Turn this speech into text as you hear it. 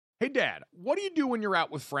Hey, Dad, what do you do when you're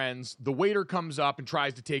out with friends, the waiter comes up and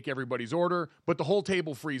tries to take everybody's order, but the whole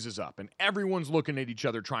table freezes up and everyone's looking at each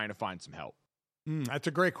other trying to find some help? That's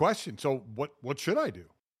a great question. So what should I do?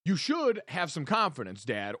 You should have some confidence,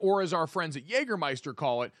 Dad, or as our friends at Jägermeister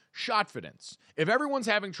call it, shotfidence. If everyone's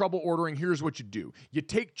having trouble ordering, here's what you do. You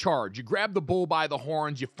take charge, you grab the bull by the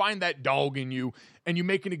horns, you find that dog in you, and you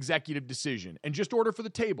make an executive decision. And just order for the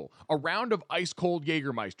table a round of ice-cold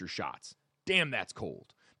Jägermeister shots. Damn, that's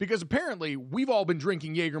cold. Because apparently, we've all been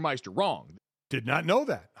drinking Jägermeister wrong. Did not know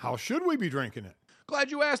that. How should we be drinking it? Glad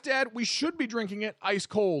you asked, Dad. We should be drinking it ice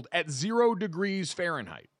cold at 0 degrees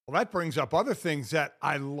Fahrenheit. Well, that brings up other things that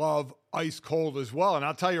I love ice cold as well. And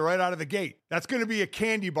I'll tell you right out of the gate, that's going to be a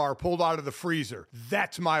candy bar pulled out of the freezer.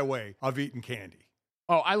 That's my way of eating candy.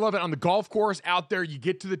 Oh, I love it. On the golf course out there, you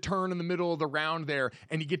get to the turn in the middle of the round there,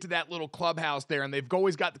 and you get to that little clubhouse there, and they've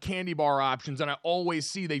always got the candy bar options, and I always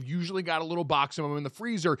see they've usually got a little box of them in the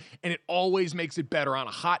freezer, and it always makes it better on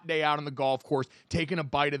a hot day out on the golf course, taking a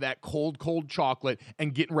bite of that cold, cold chocolate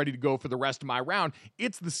and getting ready to go for the rest of my round.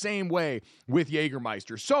 It's the same way with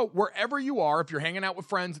Jägermeister. So wherever you are, if you're hanging out with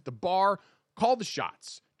friends at the bar, call the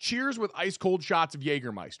shots. Cheers with ice-cold shots of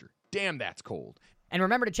Jägermeister. Damn, that's cold. And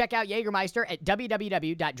remember to check out Jägermeister at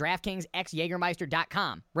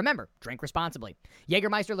www.draftkingsxjagermeister.com. Remember, drink responsibly.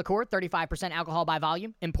 Jägermeister liqueur, 35% alcohol by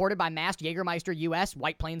volume, imported by Mast Jägermeister US,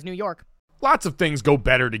 White Plains, New York. Lots of things go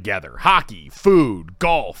better together. Hockey, food,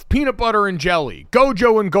 golf, peanut butter and jelly,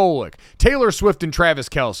 Gojo and Golic, Taylor Swift and Travis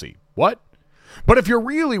Kelce. What? But if you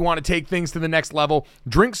really want to take things to the next level,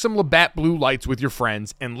 drink some Labatt Blue Lights with your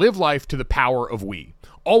friends and live life to the power of we.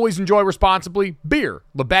 Always enjoy responsibly. Beer,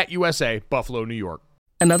 Labatt USA, Buffalo, New York.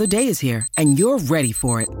 Another day is here, and you're ready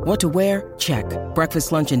for it. What to wear? Check.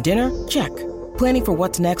 Breakfast, lunch, and dinner? Check. Planning for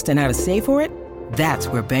what's next and how to save for it? That's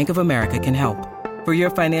where Bank of America can help. For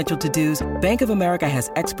your financial to-dos, Bank of America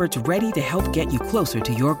has experts ready to help get you closer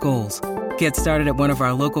to your goals. Get started at one of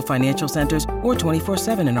our local financial centers or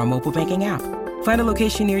 24/7 in our mobile banking app. Find a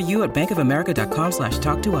location near you at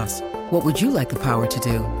bankofamerica.com/talktous. What would you like the power to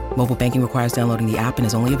do? Mobile banking requires downloading the app and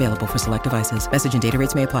is only available for select devices. Message and data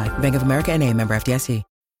rates may apply. Bank of America N.A., member FDIC.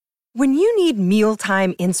 When you need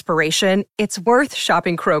mealtime inspiration, it's worth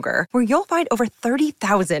shopping Kroger, where you'll find over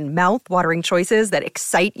 30,000 mouth-watering choices that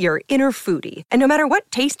excite your inner foodie. And no matter what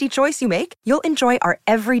tasty choice you make, you'll enjoy our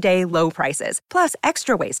everyday low prices, plus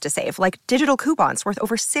extra ways to save, like digital coupons worth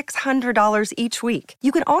over $600 each week.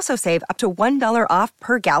 You can also save up to $1 off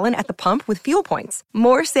per gallon at the pump with fuel points.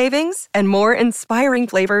 More savings and more inspiring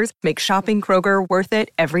flavors make shopping Kroger worth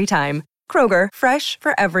it every time. Kroger, fresh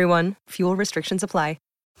for everyone. Fuel restrictions apply.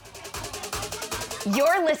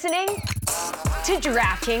 You're listening to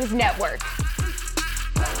DraftKings Network.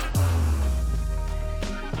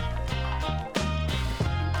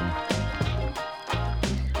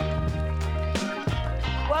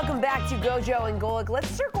 Welcome back to Gojo and Golic. Let's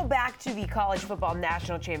circle back to the College Football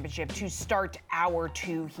National Championship to start hour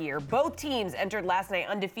two here. Both teams entered last night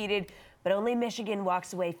undefeated, but only Michigan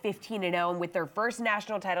walks away 15-0 and with their first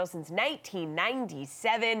national title since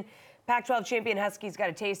 1997. Pac-12 champion Huskies got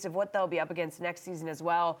a taste of what they'll be up against next season as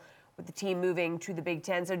well, with the team moving to the Big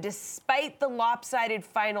Ten. So despite the lopsided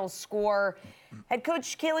final score, head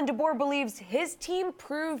coach Kalen DeBoer believes his team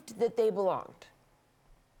proved that they belonged.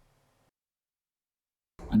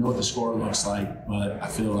 I know what the score looks like, but I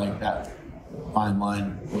feel like that fine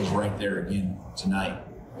line was right there again tonight,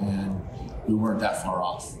 and we weren't that far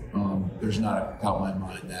off. There's not a doubt in my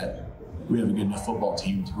mind that we have a good enough football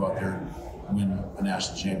team to go out there and win a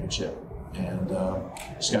national championship, and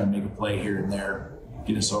just got to make a play here and there,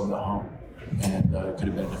 get us over the hump, and it could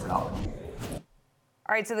have been a different outcome. All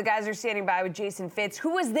right, so the guys are standing by with Jason Fitz,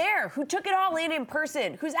 who was there, who took it all in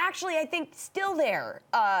person, who's actually, I think, still there,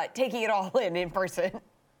 taking it all in person.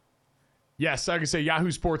 Yes, I can say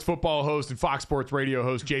Yahoo Sports football host and Fox Sports radio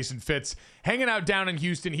host Jason Fitz hanging out down in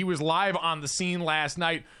Houston. He was live on the scene last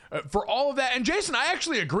night for all of that. And Jason, I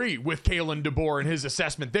actually agree with Kalen DeBoer and his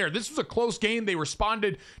assessment there. This was a close game. They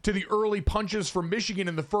responded to the early punches from Michigan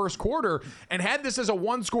in the first quarter and had this as a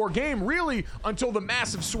one-score game really until the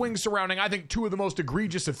massive swing surrounding, I think, two of the most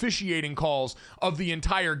egregious officiating calls of the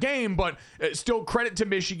entire game. But still, credit to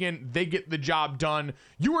Michigan. They get the job done.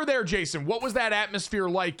 You were there, Jason. What was that atmosphere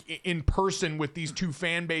like in person with these two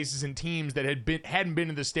fan bases and teams that hadn't been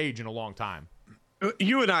to the stage in a long time?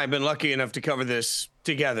 You and I have been lucky enough to cover this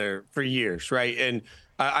together for years, right? And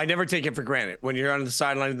I never take it for granted. When you're on the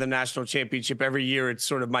sideline of the national championship every year, it's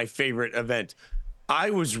sort of my favorite event. I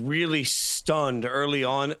was really stunned early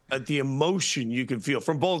on at the emotion you can feel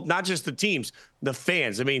from both, not just the teams, the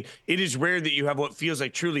fans. I mean, it is rare that you have what feels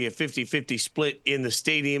like truly a 50-50 split in the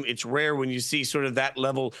stadium. It's rare when you see sort of that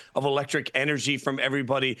level of electric energy from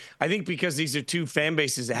everybody. I think because these are two fan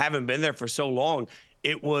bases that haven't been there for so long,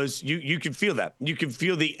 it was, you could feel that. You could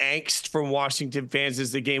feel the angst from Washington fans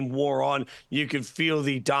as the game wore on. You could feel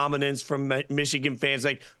the dominance from Michigan fans.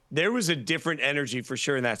 Like, there was a different energy for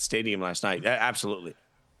sure in that stadium last night. Absolutely.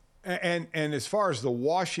 And as far as the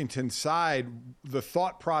Washington side, the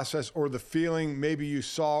thought process or the feeling maybe you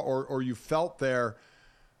saw or you felt there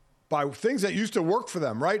by things that used to work for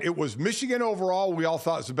them, right? It was Michigan overall, we all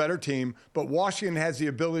thought was a better team, but Washington has the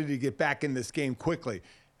ability to get back in this game quickly.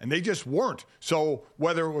 And they just weren't. So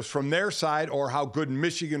whether it was from their side or how good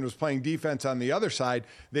Michigan was playing defense on the other side,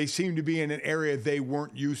 they seemed to be in an area they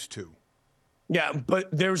weren't used to. Yeah, but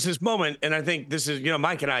there was this moment, and I think this is,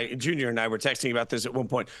 Mike and I, Junior and I were texting about this at one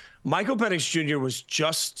point. Michael Penix Jr. was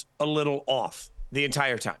just a little off the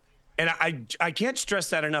entire time. And I can't stress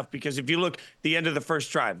that enough, because if you look the end of the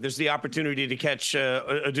first drive, there's the opportunity to catch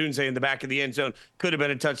Odunze in the back of the end zone. Could have been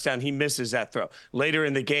a touchdown. He misses that throw. Later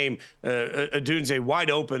in the game, Odunze wide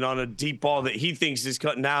open on a deep ball that he thinks is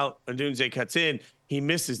cutting out. Odunze cuts in. He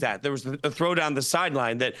misses that. There was a throw down the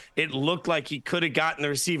sideline that it looked like he could have gotten the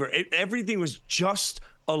receiver. Everything was just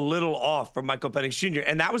a little off from Michael Penix Jr.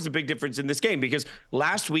 And that was the big difference in this game, because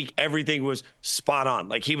last week everything was spot on.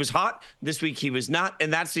 Like, he was hot. This week he was not.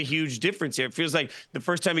 And that's a huge difference here. It feels like the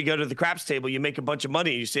first time you go to the craps table, you make a bunch of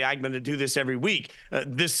money. You say, I'm going to do this every week.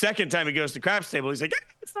 This second time he goes to the craps table, he's like,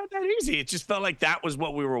 it's not that easy. It just felt like that was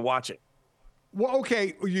what we were watching. Well,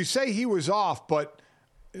 okay, you say he was off, but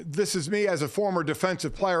this is me as a former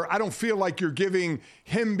defensive player. I don't feel like you're giving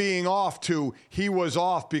him being off to he was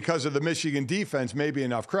off because of the Michigan defense maybe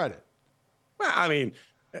enough credit. Well, I mean,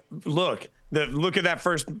 look at that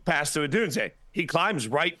first pass to Odunze. He climbs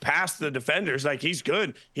right past the defenders. Like, he's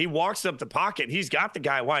good. He walks up the pocket. He's got the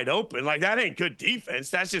guy wide open. Like, that ain't good defense.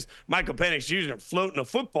 That's just Michael Penix Jr. floating a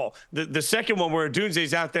football. The second one where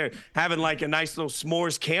Odunze's out there having like a nice little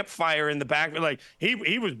s'mores campfire in the back, like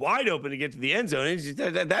he was wide open to get to the end zone.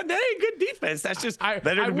 That ain't good defense. That's just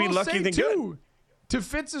better to be lucky than good. To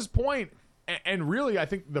Fitz's point, and really, I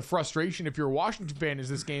think the frustration, if you're a Washington fan, is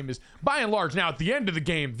this game is, by and large, now at the end of the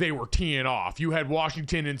game, they were teeing off. You had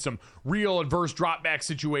Washington in some real adverse drop-back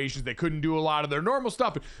situations. They couldn't do a lot of their normal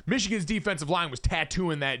stuff. But Michigan's defensive line was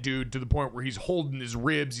tattooing that dude to the point where he's holding his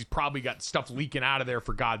ribs. He's probably got stuff leaking out of there,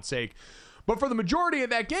 for God's sake. But for the majority of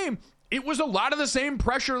that game, it was a lot of the same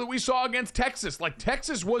pressure that we saw against Texas. Like,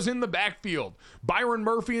 Texas was in the backfield. Byron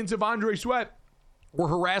Murphy and T'Vondre Sweat were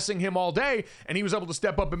harassing him all day, and he was able to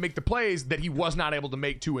step up and make the plays that he was not able to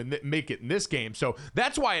make it in this game. So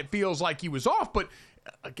that's why it feels like he was off. But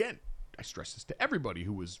again, I stress this to everybody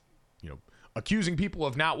who was, accusing people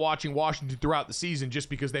of not watching Washington throughout the season just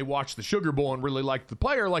because they watched the Sugar Bowl and really liked the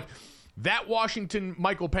player. Like, that Washington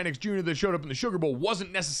Michael Penix Jr. that showed up in the Sugar Bowl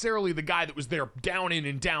wasn't necessarily the guy that was there down in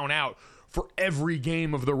and down out for every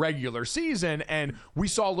game of the regular season. And we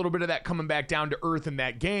saw a little bit of that coming back down to earth in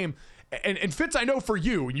that game. And Fitz, I know for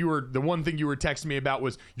you, the one thing you were texting me about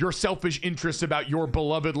was your selfish interests about your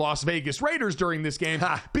beloved Las Vegas Raiders during this game,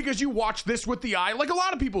 because you watched this with the eye, like a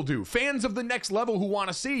lot of people do, fans of the next level who want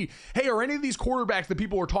to see, hey, are any of these quarterbacks that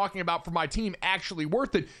people are talking about for my team actually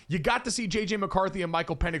worth it? You got to see J.J. McCarthy and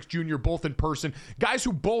Michael Penix Jr. both in person, guys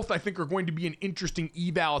who both I think are going to be an interesting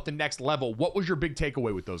eval at the next level. What was your big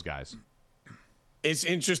takeaway with those guys? It's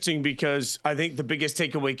interesting because I think the biggest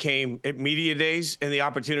takeaway came at media days and the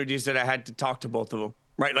opportunities that I had to talk to both of them,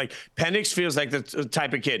 right? Like, Penix feels like the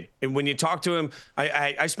type of kid. And when you talk to him,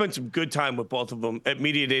 I spent some good time with both of them at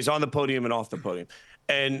media days, on the podium and off the podium.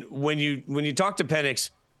 And when you talk to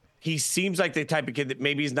Penix, he seems like the type of kid that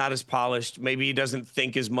maybe he's not as polished. Maybe he doesn't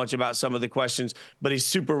think as much about some of the questions, but he's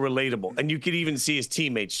super relatable. And you could even see his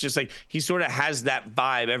teammates, just like he sort of has that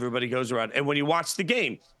vibe everybody goes around. And when you watch the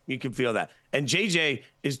game, you can feel that. And JJ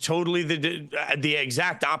is totally the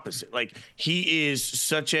exact opposite. Like,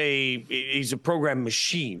 he's a program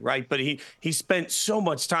machine, right? But he spent so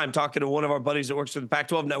much time talking to one of our buddies that works for the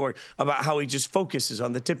Pac-12 network about how he just focuses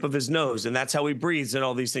on the tip of his nose, and that's how he breathes and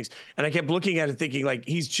all these things. And I kept looking at it thinking, like,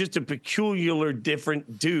 he's just a peculiar,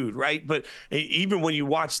 different dude, right? But even when you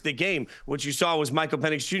watch the game, what you saw was Michael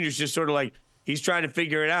Penix Jr. just sort of like, he's trying to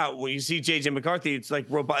figure it out. When you see J.J. McCarthy, it's like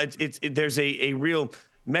robot. There's a real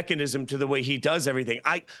mechanism to the way he does everything.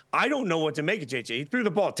 I don't know what to make of JJ. He threw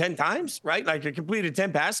the ball 10 times, right? Like, he completed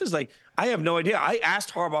 10 passes. Like, I have no idea. I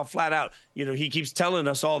asked Harbaugh flat out, he keeps telling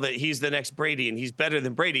us all that he's the next Brady and he's better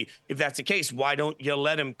than Brady. If that's the case, why don't you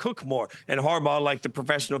let him cook more? And Harbaugh, like the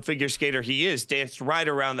professional figure skater he is, danced right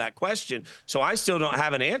around that question. So I still don't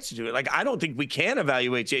have an answer to it. Like, I don't think we can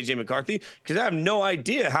evaluate JJ McCarthy because I have no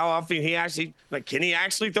idea how often he actually, like, can he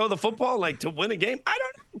actually throw the football, like, to win a game? I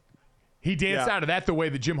don't know. He danced out of that the way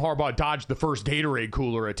that Jim Harbaugh dodged the first Gatorade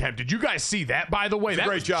cooler attempt. Did you guys see that, by the way? That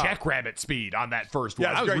was jackrabbit speed on that first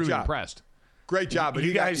one. I was really impressed. Great job. But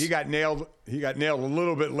he got nailed. He got nailed a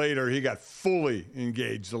little bit later. He got fully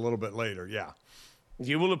engaged a little bit later. Yeah.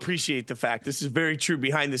 You will appreciate the fact this is very true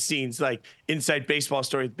behind the scenes, like inside baseball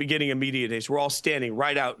story at the beginning of media days. We're all standing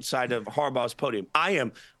right outside of Harbaugh's podium. I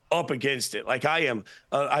am up against it. Like, I am.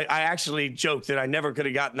 I actually joked that I never could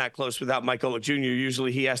have gotten that close without Mike Golick Jr.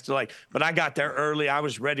 Usually he has to, but I got there early. I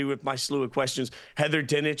was ready with my slew of questions. Heather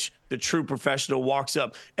Dinich, the true professional, walks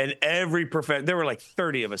up, and every there were like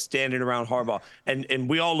 30 of us standing around Harbaugh, and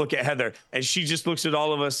we all look at Heather, and she just looks at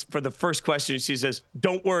all of us for the first question. She says,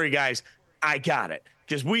 "Don't worry, guys, I got it."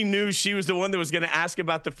 Because we knew she was the one that was going to ask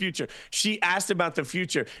about the future. She asked about the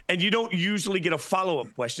future, and you don't usually get a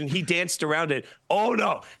follow-up question. He danced around it. Oh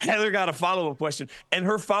no, Heather got a follow-up question, and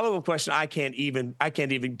her follow-up question, I can't even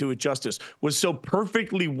do it justice, was so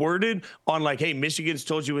perfectly worded on, like, hey, Michigan's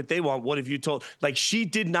told you what they want. What have you told? Like, she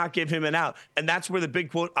did not give him an out, and that's where the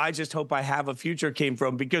big quote, "I just hope I have a future," came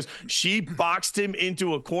from, because she boxed him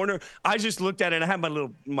into a corner. I just looked at it, and I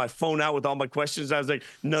had my phone out with all my questions. I was like,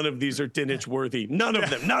 none of these are Dinich worthy. None of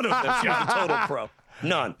them. She's a total pro.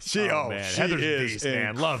 None. She Heather's is beast,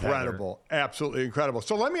 man. Love incredible. Heather. Absolutely incredible.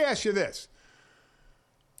 So let me ask you this.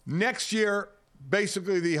 Next year,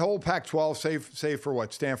 basically the whole Pac-12, save for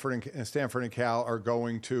what? Stanford and Cal are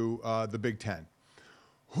going to the Big Ten.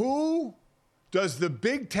 Who does the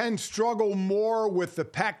Big Ten struggle more with the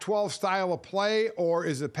Pac-12 style of play, or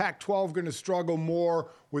is the Pac-12 going to struggle more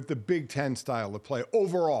with the Big Ten style of play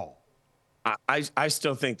overall? I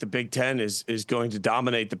still think the Big Ten is going to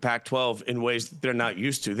dominate the Pac-12 in ways that they're not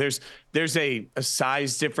used to. There's a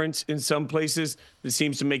size difference in some places that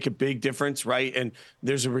seems to make a big difference, right? And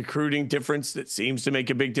there's a recruiting difference that seems to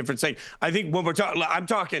make a big difference. Like, I think when I'm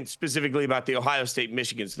talking specifically about the Ohio State,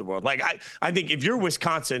 Michigans of the world. Like, I think if you're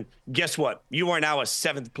Wisconsin, guess what? You are now a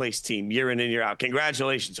 7th place team year in and year out.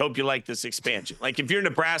 Congratulations. Hope you like this expansion. Like, if you're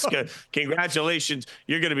Nebraska, congratulations.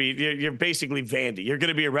 You're basically Vandy. You're going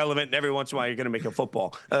to be irrelevant, and every once in a while you're going to make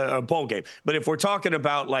a bowl game. But if we're talking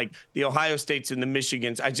about, like, the Ohio States and the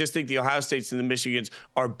Michigans, I just think the Ohio States and the Michigans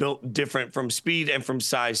are built different from speed and from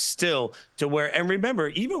size still, to where, and remember,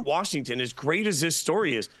 even Washington, as great as this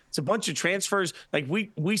story is, it's a bunch of transfers. Like,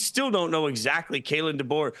 we still don't know exactly Kalen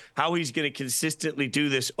DeBoer, how he's going to consistently do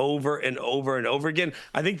this over and over and over again.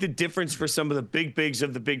 I think the difference for some of the big bigs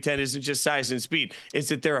of the Big Ten isn't just size and speed. It's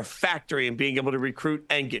that they're a factory in being able to recruit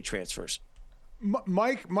and get transfers.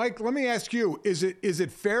 Mike, let me ask you, is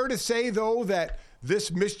it fair to say, though, that this,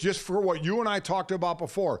 just for what you and I talked about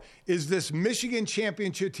before, is this Michigan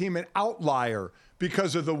championship team an outlier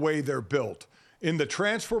because of the way they're built? In the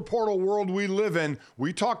transfer portal world we live in,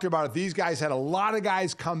 we talked about it. These guys had a lot of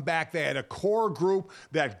guys come back. They had a core group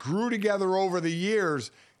that grew together over the years.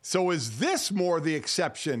 So is this more the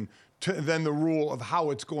exception than the rule of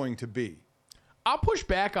how it's going to be? I'll push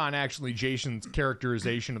back on actually Jason's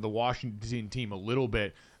characterization of the Washington team a little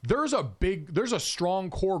bit. There's a strong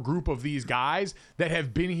core group of these guys that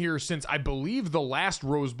have been here since, I believe, the last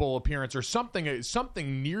Rose Bowl appearance or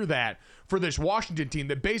something near that for this Washington team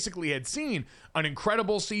that basically had seen an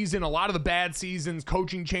incredible season, a lot of the bad seasons,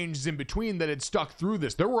 coaching changes in between that had stuck through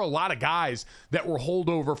this. There were a lot of guys that were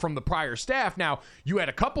holdover from the prior staff. Now, you had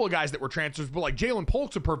a couple of guys that were transfers, but like Jalen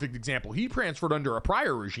Polk's a perfect example. He transferred under a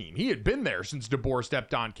prior regime. He had been there since DeBoer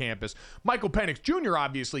stepped on campus. Michael Penix Jr.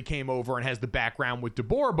 obviously came over and has the background with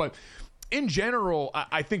DeBoer, but in general,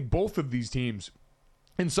 I think both of these teams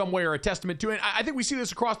in some way are a testament to it. I think we see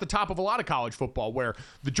this across the top of a lot of college football, where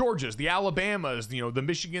the Georgias, the Alabamas, the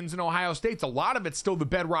Michigans and Ohio States, a lot of it's still the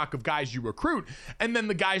bedrock of guys you recruit, and then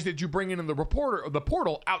the guys that you bring in the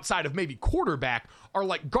portal outside of maybe quarterback are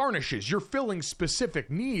like garnishes. You're filling specific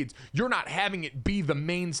needs. You're not having it be the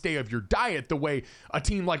mainstay of your diet the way a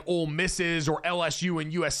team like Ole Miss is, or LSU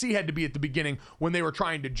and USC had to be at the beginning when they were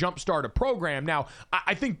trying to jumpstart a program. Now,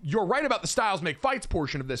 I think you're right about the styles make fights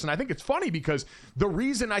portion of this, and I think it's funny because the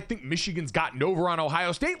reason I think Michigan's gotten over on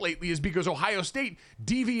Ohio State lately is because Ohio State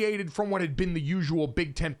deviated from what had been the usual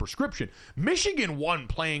Big Ten prescription. Michigan won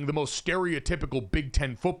playing the most stereotypical Big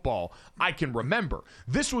Ten football I can remember.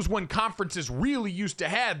 This was when conferences really used to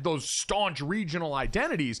have those staunch regional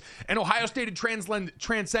identities, and Ohio State had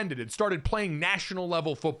transcended it, started playing national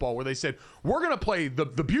level football where they said, we're going to play the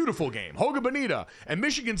beautiful game, Hoga Bonita, and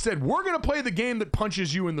Michigan said, we're going to play the game that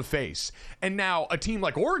punches you in the face. And now a team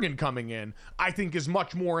like Oregon coming in, I think is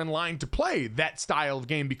much more in line to play that style of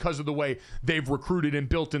game because of the way they've recruited and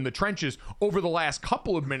built in the trenches over the last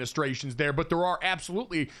couple of administrations there. But there are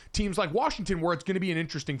absolutely teams like Washington where it's going to be an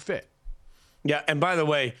interesting fit. Yeah, and by the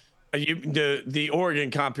way, the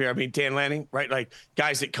Oregon comp here, I mean, Dan Lanning, right? Like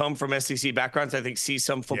guys that come from SEC backgrounds, I think see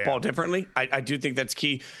some football differently. I do think that's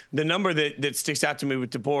key. The number that sticks out to me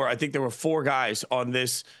with DeBoer, I think there were 4 guys on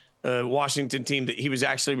this Washington team that he was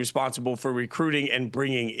actually responsible for recruiting and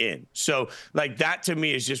bringing in. So like that to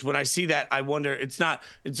me is just, when I see that, I wonder, it's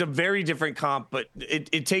a very different comp, but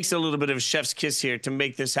it takes a little bit of a chef's kiss here to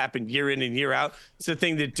make this happen year in and year out. It's the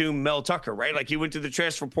thing that doomed Mel Tucker, right? Like he went to the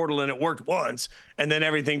transfer portal and it worked once, and then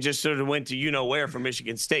everything just sort of went to where for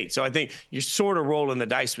Michigan State. So I think you're sort of rolling the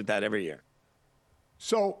dice with that every year.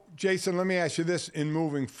 So, Jason, let me ask you this. In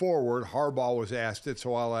moving forward, Harbaugh was asked it,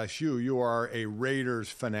 so I'll ask you. You are a Raiders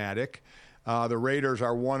fanatic. The Raiders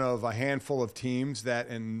are one of a handful of teams that,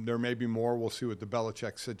 and there may be more, we'll see what the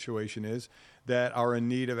Belichick situation is, that are in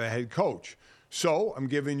need of a head coach. So I'm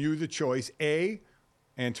giving you the choice. A,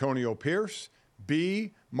 Antonio Pierce.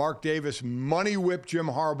 B, Mark Davis money whip Jim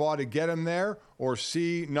Harbaugh to get him there. Or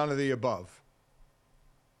C, none of the above.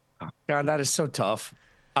 God, that is so tough.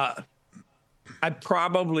 I'd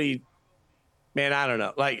probably, man, I don't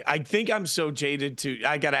know. Like, I think I'm so jaded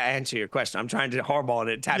I got to answer your question. I'm trying to hardball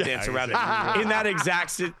it, tap dance around it. In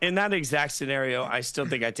that exact scenario, I still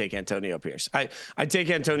think I take Antonio Pierce. I take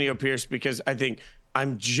Antonio Pierce because I think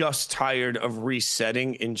I'm just tired of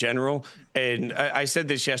resetting in general. And I said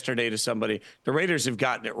this yesterday to somebody. The Raiders have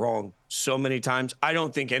gotten it wrong so many times. I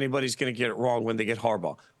don't think anybody's going to get it wrong when they get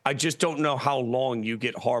Harbaugh. I just don't know how long you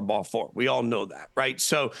get Harbaugh for. We all know that, right?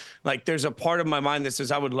 So, like, there's a part of my mind that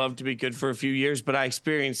says I would love to be good for a few years, but I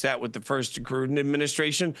experienced that with the first Gruden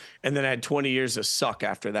administration, and then I had 20 years of suck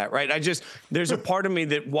after that, right? There's a part of me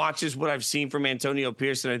that watches what I've seen from Antonio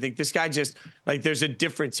Pierce, and I think this guy just, like, there's a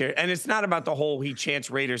difference here. And it's not about the whole he chants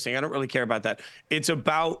Raiders thing. I don't really care about that. It's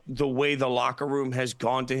about the way the locker room has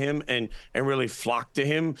gone to him and really flocked to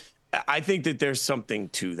him. I think that there's something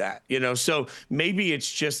to that, so maybe it's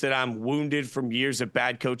just that I'm wounded from years of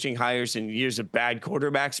bad coaching hires and years of bad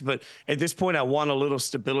quarterbacks. But at this point, I want a little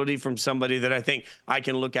stability from somebody that I think I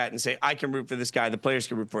can look at and say, I can root for this guy. The players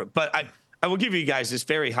can root for it. But I will give you guys this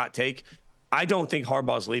very hot take. I don't think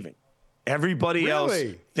Harbaugh's leaving. Everybody else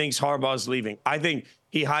thinks Harbaugh's leaving. I think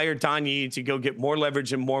he hired Don Yee to go get more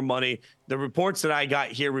leverage and more money. The reports that I got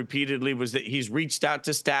here repeatedly was that he's reached out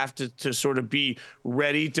to staff to sort of be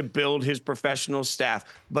ready to build his professional staff.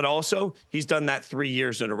 But also, he's done that 3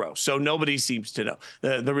 years in a row. So nobody seems to know.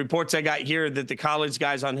 The reports I got here that the college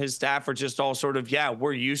guys on his staff are just all sort of,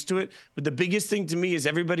 we're used to it. But the biggest thing to me is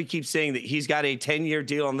everybody keeps saying that he's got a 10-year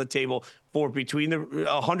deal on the table for between the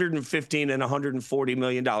 $115 and $140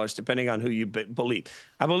 million, depending on who you believe.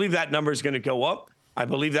 I believe that number is going to go up. I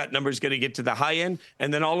believe that number is going to get to the high end.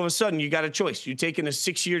 And then all of a sudden, you got a choice. You're taking a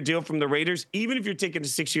 6-year deal from the Raiders, even if you're taking a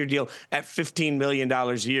 6-year deal at $15 million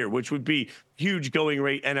a year, which would be huge going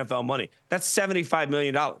rate NFL money. That's $75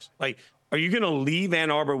 million. Like, are you going to leave Ann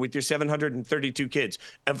Arbor with your 732 kids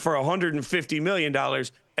and for $150 million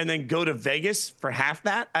and then go to Vegas for half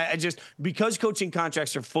that? I just, because coaching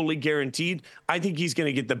contracts are fully guaranteed, I think he's going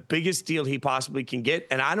to get the biggest deal he possibly can get.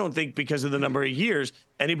 And I don't think because of the number of years,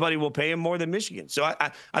 anybody will pay him more than Michigan. So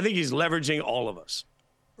I think he's leveraging all of us.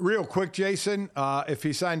 Real quick, Jason, if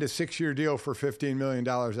he signed a 6-year deal for $15 million,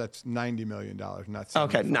 that's $90 million, not 75.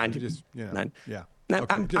 Okay, 90. Just, 90. Yeah.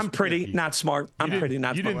 Okay, I'm pretty not smart. I'm pretty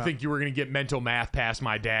not smart. You didn't think you were going to get mental math past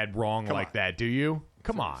my dad wrong like that, do you?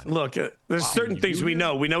 Come on. Look, there's certain things we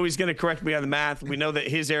know. We know he's going to correct me on the math. We know that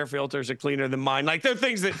his air filters are cleaner than mine. Like, there are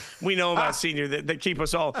things that we know about Senior that keep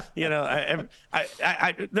us all, I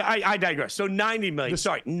digress. So $90 million.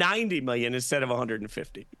 Sorry, $90 million instead of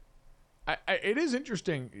 $150. It is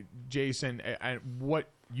interesting, Jason, what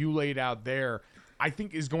you laid out there. I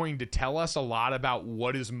think is going to tell us a lot about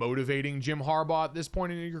what is motivating Jim Harbaugh at this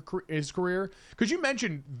point in his career. Because you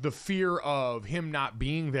mentioned the fear of him not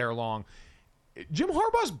being there long. Jim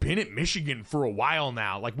Harbaugh's been at Michigan for a while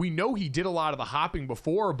now. Like, we know he did a lot of the hopping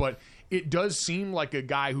before, but it does seem like a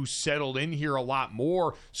guy who settled in here a lot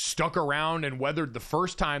more, stuck around and weathered the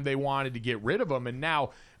first time they wanted to get rid of him. And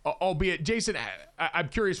now albeit, Jason, I'm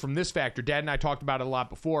curious from this factor. Dad and I talked about it a lot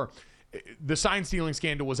before. The sign stealing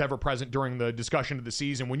scandal was ever present during the discussion of the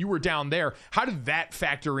season. When you were down there, how did that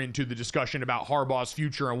factor into the discussion about Harbaugh's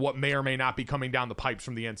future and what may or may not be coming down the pipes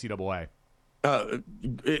from the NCAA?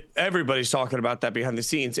 Everybody's talking about that behind the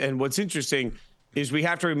scenes. And what's interesting is we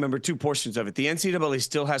have to remember two portions of it. The NCAA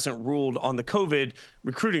still hasn't ruled on the COVID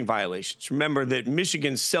recruiting violations. Remember that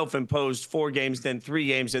Michigan self-imposed 4 games, then 3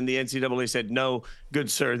 games, and the NCAA said, no,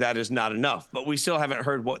 good sir, that is not enough. But we still haven't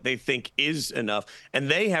heard what they think is enough.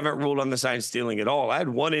 And they haven't ruled on the sign stealing at all. I had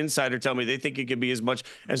one insider tell me they think it could be as much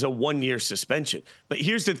as a 1-year suspension. But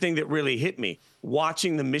here's the thing that really hit me.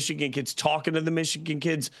 Watching the Michigan kids, talking to the Michigan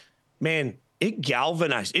kids, man, it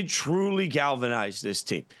truly galvanized this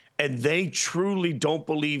team. And they truly don't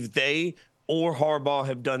believe they or Harbaugh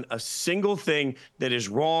have done a single thing that is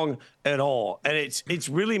wrong at all. And it's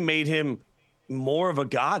really made him more of a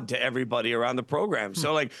god to everybody around the program.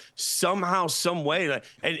 So like somehow, some way, and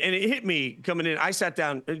it hit me coming in. I sat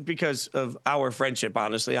down because of our friendship.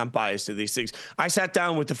 Honestly, I'm biased to these things. I sat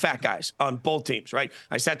down with the fat guys on both teams, right?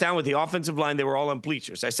 I sat down with the offensive line. They were all on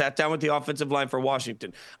bleachers. I sat down with the offensive line for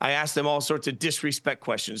Washington. I asked them all sorts of disrespect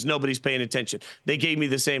questions. Nobody's paying attention. They gave me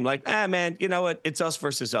the same, like, man, you know what? It's us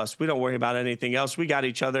versus us. We don't worry about anything else. We got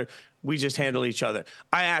each other. We just handle each other.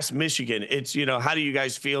 I asked Michigan, it's, how do you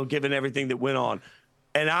guys feel given everything that went on?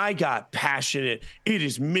 And I got passionate. It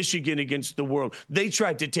is Michigan against the world. They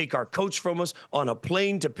tried to take our coach from us on a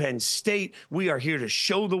plane to Penn State. We are here to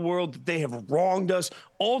show the world that they have wronged us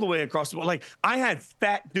all the way across the board. Like, I had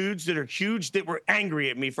fat dudes that are huge that were angry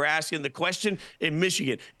at me for asking the question in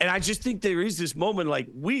Michigan. And I just think there is this moment, like,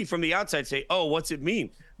 we from the outside say, oh, what's it mean?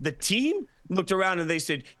 The team looked around and they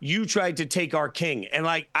said, you tried to take our king. And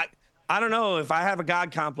like, I don't know if I have a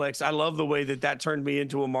God complex. I love the way that turned me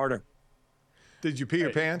into a martyr. Did you pee your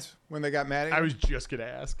pants when they got mad at you? I was just going to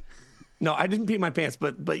ask. No, I didn't pee my pants,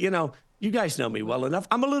 but you guys know me well enough.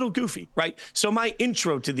 I'm a little goofy, right? So my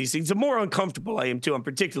intro to these things, the more uncomfortable I am too, I'm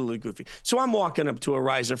particularly goofy. So I'm walking up to a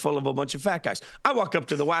riser full of a bunch of fat guys. I walk up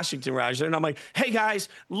to the Washington riser and I'm like, hey guys,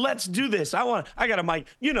 let's do this. I got a mic,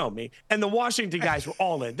 you know me. And the Washington guys were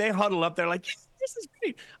all in. They huddle up there like, this is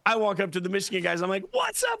great. I walk up to the Michigan guys. I'm like,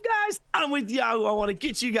 what's up, guys? I'm with Yahoo. I want to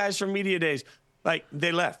get you guys from media days. Like,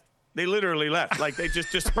 they left. They literally left. Like, they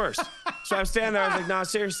just dispersed. So I was standing there. I was like, no,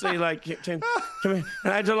 seriously, like, come here.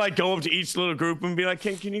 And I had to, like, go up to each little group and be like,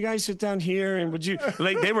 can you guys sit down here? And would you,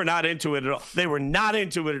 like, they were not into it at all. They were not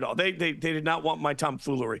into it at all. They did not want my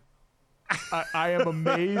tomfoolery. I am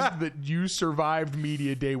amazed that you survived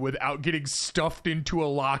media day without getting stuffed into a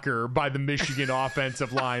locker by the Michigan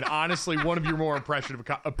offensive line. Honestly, one of your more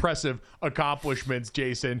impressive accomplishments,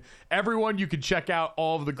 Jason. Everyone, you can check out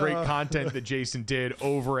all of the great content that Jason did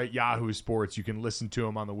over at Yahoo Sports. You can listen to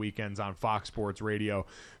him on the weekends on Fox Sports Radio.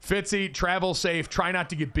 Fitzy, travel safe. Try not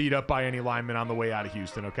to get beat up by any linemen on the way out of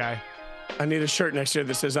Houston, okay? I need a shirt next year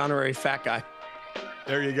that says honorary fat guy.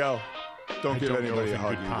 There you go. Don't give anybody a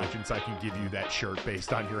hug. In good conscience, I can give you that shirt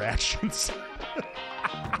based on your actions.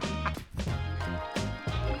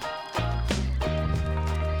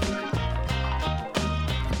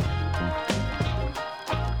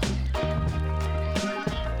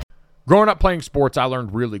 Growing up playing sports, I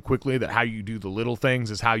learned really quickly that how you do the little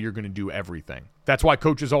things is how you're going to do everything. That's why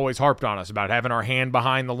coaches always harped on us about having our hand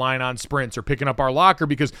behind the line on sprints or picking up our locker,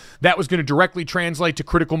 because that was going to directly translate to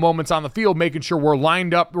critical moments on the field, making sure we're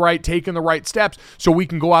lined up right, taking the right steps so we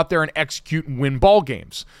can go out there and execute and win ball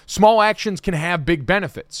games. Small actions can have big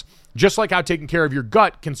benefits, just like how taking care of your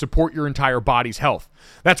gut can support your entire body's health.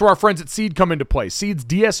 That's where our friends at Seed come into play. Seed's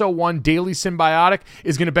DSO1 Daily Symbiotic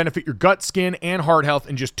is going to benefit your gut, skin, and heart health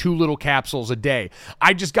in just 2 little capsules a day.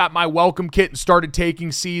 I just got my welcome kit and started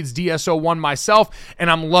taking Seed's DSO1 myself, and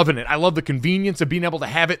I'm loving it. I love the convenience of being able to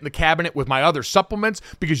have it in the cabinet with my other supplements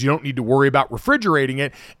because you don't need to worry about refrigerating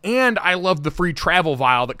it, and I love the free travel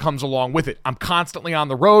vial that comes along with it. I'm constantly on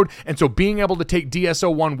the road, and so being able to take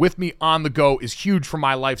DSO1 with me on the go is huge for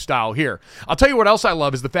my lifestyle here. I'll tell you what else I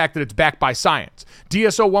love is the fact that it's backed by science.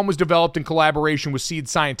 DSO1 was developed in collaboration with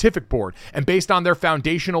Seed's Scientific Board and based on their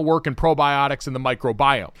foundational work in probiotics and the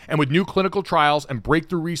microbiome. And with new clinical trials and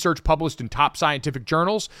breakthrough research published in top scientific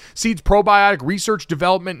journals, Seed's probiotic research,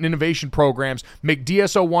 development, and innovation programs make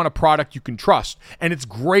DSO1 a product you can trust. And it's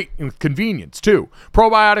great with convenience, too.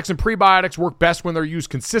 Probiotics and prebiotics work best when they're used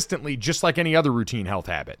consistently, just like any other routine health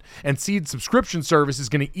habit. And Seed's subscription service is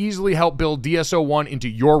going to easily help build DSO1 into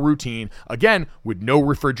your routine, again, with no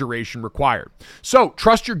refrigeration required. So,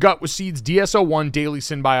 trust your gut with Seed's DSO1 Daily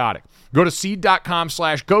Symbiotic. Go to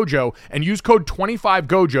seed.com/Gojo and use code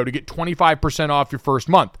 25Gojo to get 25% off your first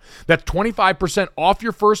month. That's 25% off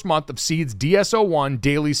your first month of Seed's DSO1 DSO1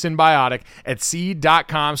 Daily Symbiotic at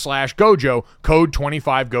seed.com/Gojo, code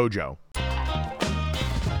 25Gojo.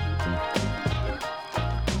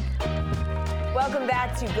 Welcome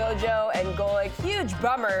back to Gojo and Golic. Huge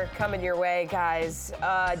bummer coming your way, guys.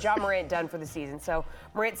 Ja Morant done for the season. So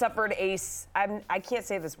Morant suffered I can't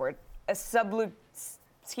say this word,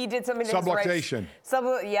 he did something to subluxation.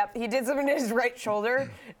 He did something to his right shoulder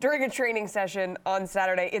during a training session on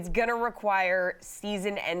Saturday. It's going to require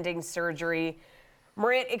season-ending surgery.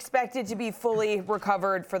 Morant expected to be fully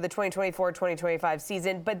recovered for the 2024-2025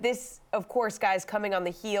 season, but this, of course, guys, coming on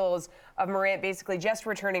the heels of Morant basically just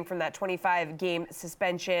returning from that 25-game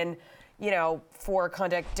suspension, for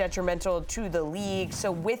conduct detrimental to the league.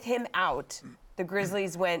 So with him out, the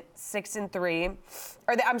Grizzlies went 6-3.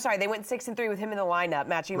 They went 6-3 with him in the lineup,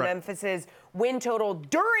 matching Memphis's win total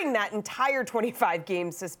during that entire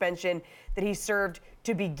 25-game suspension that he served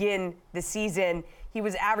to begin the season. He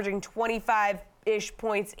was averaging 25-ish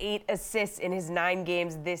points, 8 assists in his 9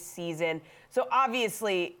 games this season. So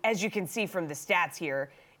obviously, as you can see from the stats here,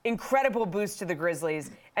 incredible boost to the Grizzlies.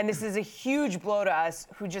 And this is a huge blow to us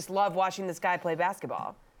who just love watching this guy play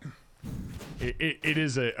basketball. It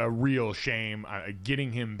is a real shame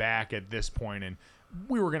getting him back at this point, and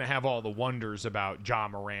we were going to have all the wonders about Ja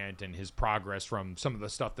Morant and his progress from some of the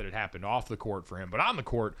stuff that had happened off the court for him. But on the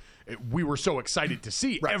court, we were so excited to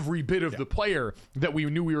see every bit of the player that we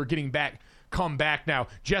knew we were getting back come back. Now,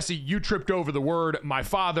 Jesse, you tripped over the word. My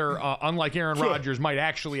father, unlike Aaron Rodgers, might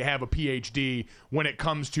actually have a PhD when it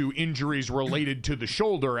comes to injuries related to the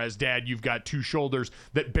shoulder. As Dad, you've got 2 shoulders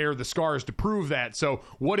that bear the scars to prove that. So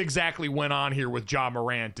what exactly went on here with Ja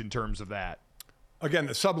Morant in terms of that? Again,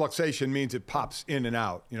 the subluxation means it pops in and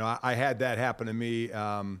out. I had that happen to me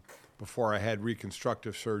before I had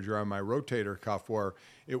reconstructive surgery on my rotator cuff, where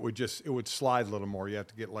it would slide a little more. You have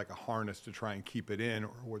to get like a harness to try and keep it in, or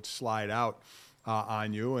it would slide out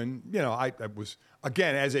on you. And, I was,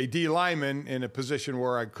 again, as a D lineman in a position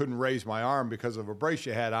where I couldn't raise my arm because of a brace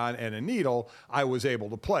you had on and a needle, I was able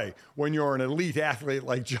to play. When you're an elite athlete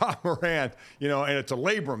like Ja Morant, and it's a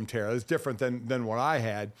labrum tear, it's different than what I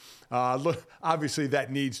had. Obviously,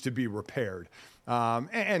 that needs to be repaired.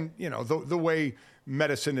 The way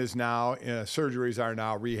medicine is now, surgeries are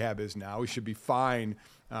now, rehab is now, we should be fine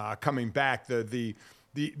coming back. The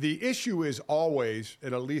issue is always,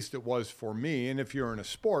 and at least it was for me, and if you're in a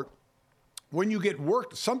sport, when you get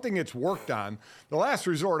something gets worked on, the last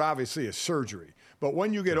resort obviously is surgery. But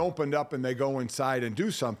when you get opened up and they go inside and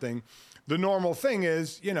do something, the normal thing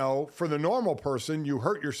is, for the normal person, you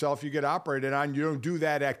hurt yourself, you get operated on, you don't do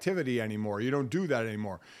that activity anymore. You don't do that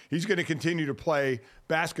anymore. He's going to continue to play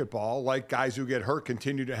basketball, like guys who get hurt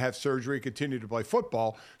continue to have surgery, continue to play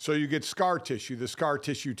football. So you get scar tissue. The scar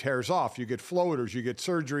tissue tears off. You get floaters. You get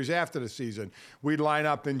surgeries after the season. We'd line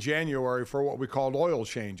up in January for what we called oil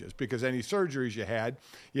changes, because any surgeries you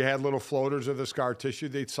had little floaters of the scar tissue.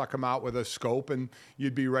 They'd suck them out with a scope and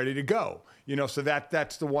you'd be ready to go. So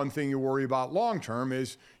that's the one thing you worry about long term,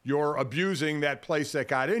 is you're abusing that place that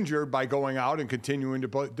got injured by going out and continuing to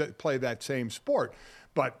play that same sport.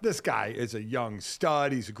 But this guy is a young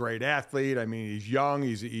stud. He's a great athlete. I mean, he's young.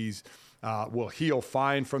 He's will heal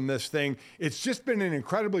fine from this thing. It's just been an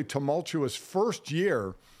incredibly tumultuous first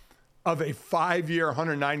year of a 5-year,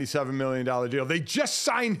 $197 million deal. They just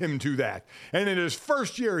signed him to that. And in his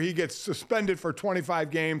first year, he gets suspended for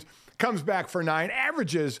 25 games, comes back for 9,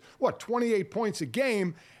 averages, 28 points a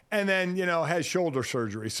game, and then, has shoulder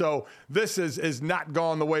surgery. So this is not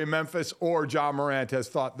gone the way Memphis or Ja Morant has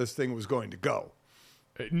thought this thing was going to go.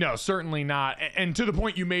 No, certainly not. And to the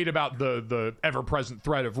point you made about the ever-present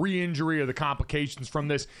threat of re-injury or the complications from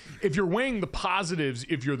this, if you're weighing the positives,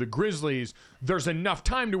 if you're the Grizzlies, there's enough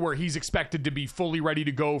time to where he's expected to be fully ready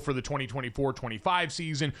to go for the 2024-25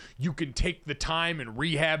 season. You can take the time and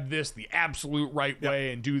rehab this the absolute right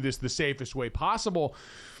way and do this the safest way possible.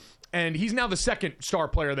 And he's now the second star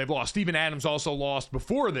player they've lost. Steven Adams also lost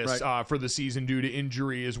before this for the season due to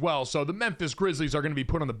injury as well. So the Memphis Grizzlies are going to be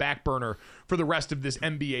put on the back burner for the rest of this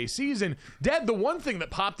NBA season. Dad, the one thing that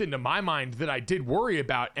popped into my mind that I did worry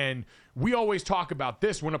about, and we always talk about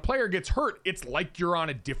this, when a player gets hurt, it's like you're on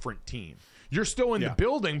a different team. You're still in the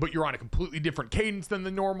building, but you're on a completely different cadence than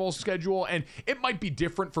the normal schedule. And it might be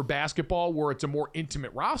different for basketball where it's a more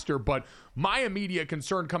intimate roster. But my immediate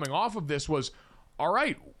concern coming off of this was, all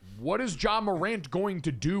right, what is Ja Morant going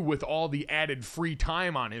to do with all the added free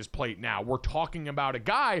time on his plate now? We're talking about a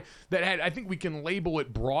guy that had, I think we can label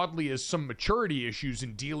it broadly as some maturity issues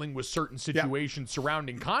in dealing with certain situations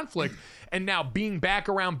surrounding conflict. And now being back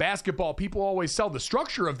around basketball, people always sell the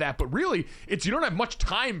structure of that, but really it's you don't have much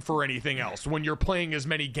time for anything else when you're playing as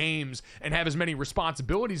many games and have as many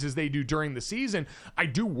responsibilities as they do during the season. I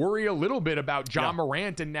do worry a little bit about Ja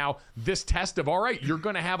Morant and now this test of, all right, you're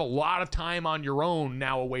going to have a lot of time on your own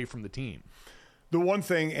now away from the team. The one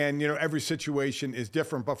thing, and every situation is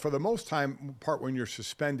different, but for the most part when you're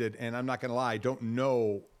suspended, and I'm not going to lie, I don't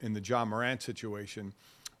know in the Ja Morant situation,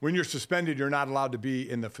 when you're suspended, you're not allowed to be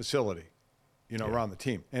in the facility, around the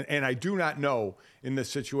team. And I do not know in this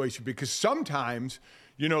situation because sometimes,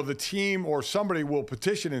 the team or somebody will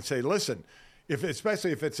petition and say, listen,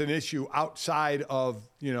 especially if it's an issue outside of,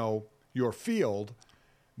 your field,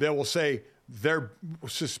 they will say,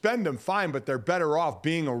 suspend them, fine, but they're better off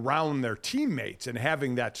being around their teammates and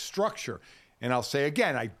having that structure. And I'll say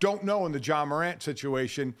again, I don't know in the Ja Morant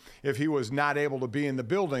situation if he was not able to be in the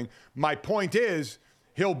building. My point is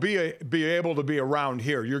he'll be able to be around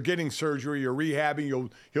here. You're getting surgery, you're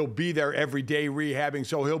rehabbing, he'll be there every day rehabbing,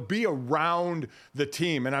 so he'll be around the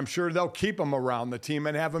team, and I'm sure they'll keep him around the team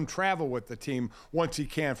and have him travel with the team once he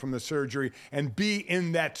can from the surgery and be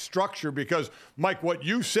in that structure because, Mike, what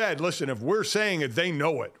you said, listen, if we're saying it, they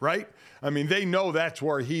know it, right? I mean, they know that's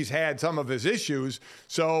where he's had some of his issues.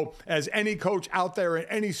 So as any coach out there in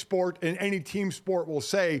any sport, in any team sport will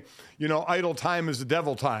say, idle time is the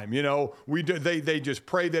devil time. They just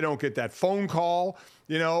pray they don't get that phone call,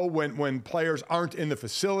 when players aren't in the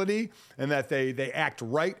facility and that they act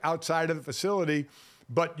right outside of the facility,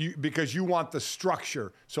 but because you want the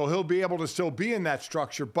structure. So he'll be able to still be in that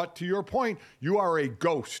structure. But to your point, you are a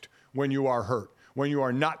ghost when you are hurt, when you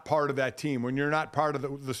are not part of that team, when you're not part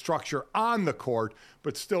of the structure on the court,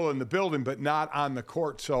 but still in the building, but not on the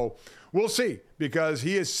court. So we'll see, because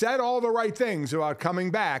he has said all the right things about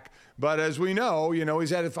coming back. But as we know, he's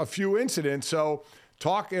had a few incidents. So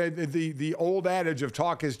talk, the old adage of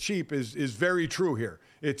talk is cheap is very true here.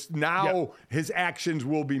 It's now his actions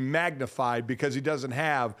will be magnified because he doesn't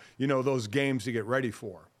have, those games to get ready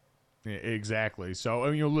for. Exactly. So,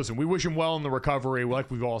 listen, we wish him well in the recovery. Like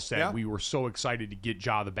we've all said, we were so excited to get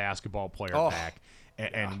Ja, the basketball player, back.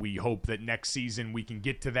 And we hope that next season we can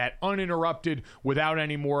get to that uninterrupted without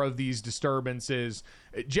any more of these disturbances.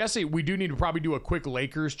 Jesse, we do need to probably do a quick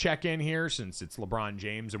Lakers check-in here since it's LeBron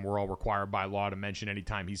James and we're all required by law to mention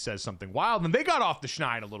anytime he says something wild. And they got off the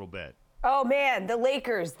schneid a little bit. Oh, man, the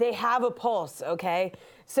Lakers, they have a pulse, okay?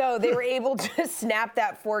 So they were able to snap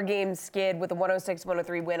that 4-game skid with a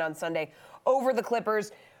 106-103 win on Sunday over the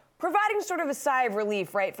Clippers, providing sort of a sigh of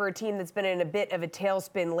relief, right, for a team that's been in a bit of a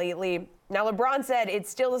tailspin lately. Now, LeBron said it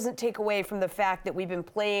still doesn't take away from the fact that we've been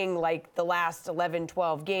playing like the last 11,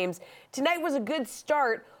 12 games. Tonight was a good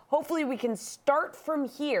start. Hopefully we can start from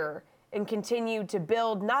here and continue to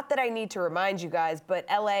build. Not that I need to remind you guys, but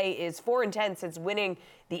LA is 4-10 since winning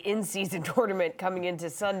the in-season tournament coming into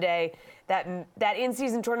Sunday. That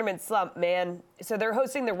in-season tournament slump, man. So they're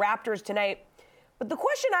hosting the Raptors tonight. But the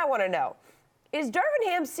question I want to know, is Darvin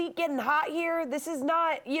Ham's seat getting hot here? This is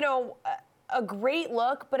not, a great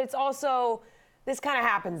look, but it's also, this kind of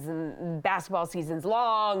happens in basketball season's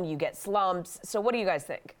long. You get slumps. So what do you guys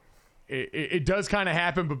think? It does kind of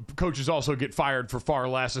happen, but coaches also get fired for far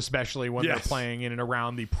less, especially when they're playing in and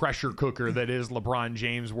around the pressure cooker that is LeBron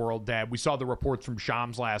James' world, Dad. We saw the reports from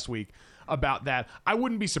Shams last week about that. I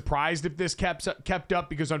wouldn't be surprised if this kept up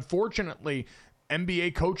because, unfortunately,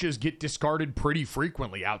 NBA coaches get discarded pretty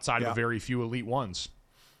frequently outside of a very few elite ones.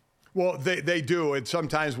 Well, they do, and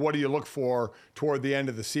sometimes what do you look for toward the end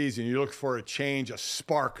of the season? You look for a change, a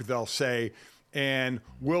spark, they'll say. And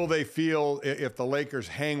will they feel if the Lakers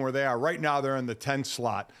hang where they are? Right now they're in the 10th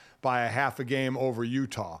slot by a half a game over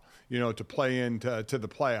Utah, to play into the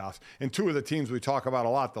playoffs. And two of the teams we talk about a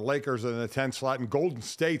lot, the Lakers are in the 10th slot and Golden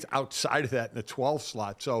State's outside of that in the 12th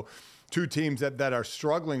slot. So two teams that are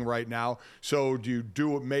struggling right now. So do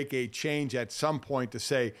you make a change at some point to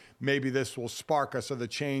say maybe this will spark us or the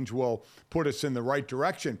change will put us in the right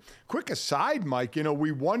direction? Quick aside, Mike,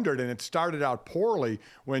 we wondered, and it started out poorly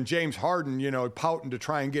when James Harden, pouting to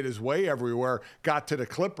try and get his way everywhere, got to the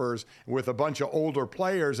Clippers with a bunch of older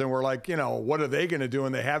players, and we're like, what are they going to do?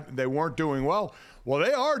 And they weren't doing well. Well,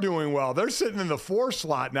 they are doing well. They're sitting in the 4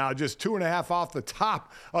 slot now, just 2.5 off the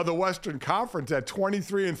top of the Western Conference at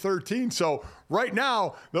 23-13. So right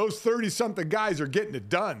now, those 30-something guys are getting it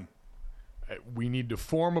done. We need to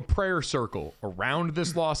form a prayer circle around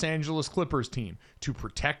this Los Angeles Clippers team to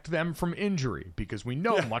protect them from injury, because we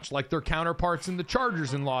know, much like their counterparts in the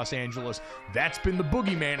Chargers in Los Angeles, that's been the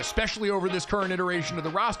boogeyman, especially over this current iteration of the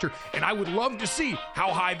roster. And I would love to see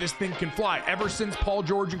how high this thing can fly. Ever since Paul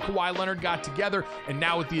George and Kawhi Leonard got together, and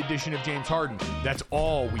now with the addition of James Harden, that's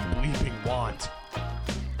all we bleeping want.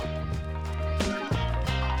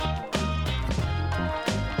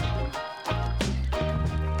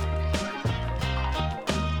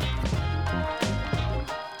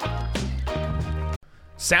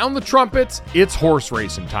 Sound the trumpets, it's horse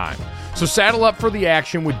racing time. So saddle up for the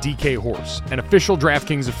action with DK Horse, an official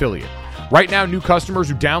DraftKings affiliate. Right now, new customers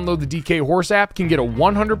who download the DK Horse app can get a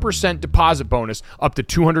 100% deposit bonus up to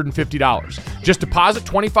 $250. Just deposit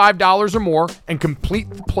 $25 or more and complete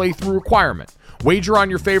the playthrough requirement. Wager on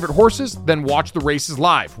your favorite horses, then watch the races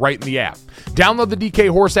live right in the app. Download the DK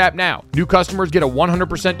Horse app now. New customers get a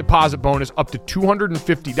 100% deposit bonus up to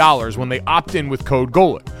 $250 when they opt in with code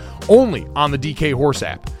GOLIT. Only on the DK Horse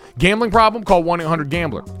app. Gambling problem? Call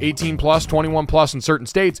 1-800-GAMBLER. 18 plus, 21 plus in certain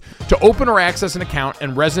states to open or access an account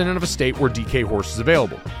and resident of a state where DK Horse is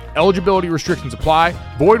available. Eligibility restrictions apply.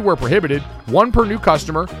 Void where prohibited. One per new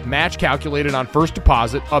customer. Match calculated on first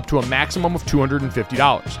deposit up to a maximum of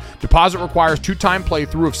 $250. Deposit requires 2-time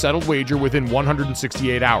playthrough of settled wager within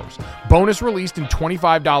 168 hours. Bonus released in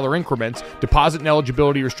 $25 increments. Deposit and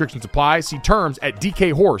eligibility restrictions apply. See terms at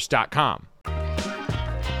dkhorse.com.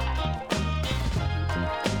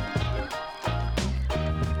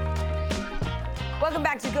 Welcome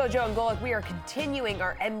back to Gojo and Golic. We are continuing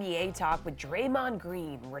our NBA talk with Draymond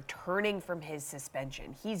Green returning from his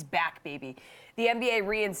suspension. He's back, baby. The NBA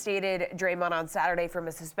reinstated Draymond on Saturday from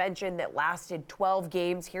a suspension that lasted 12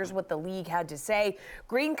 games. Here's what the league had to say.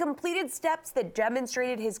 Green completed steps that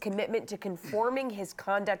demonstrated his commitment to conforming his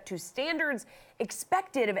conduct to standards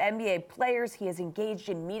expected of NBA players. He has engaged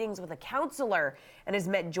in meetings with a counselor and has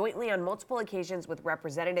met jointly on multiple occasions with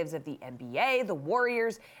representatives of the NBA, the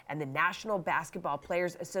Warriors, and the National Basketball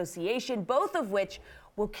Players Association, both of which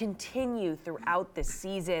will continue throughout the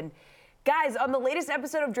season. Guys, on the latest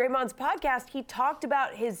episode of Draymond's podcast, he talked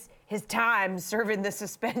about his time serving the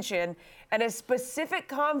suspension and a specific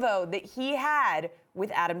convo that he had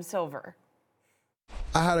with Adam Silver.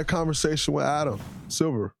 I had a conversation with Adam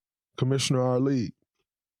Silver, commissioner of our league.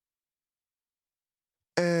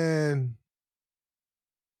 And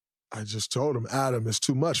I just told him, Adam, it's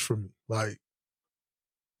too much for me. Like,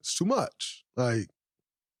 it's too much. Like,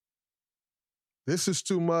 this is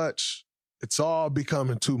too much. It's all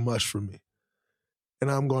becoming too much for me. And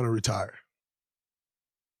I'm going to retire.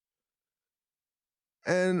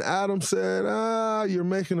 And Adam said, you're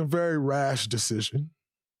making a very rash decision.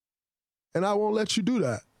 And I won't let you do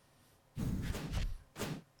that.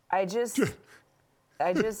 It's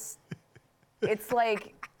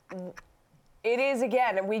like, it is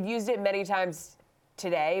again, and we've used it many times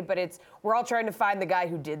today, but we're all trying to find the guy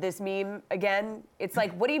who did this meme again. It's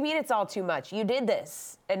like, what do you mean it's all too much? You did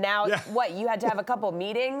this. And now what? You had to have a couple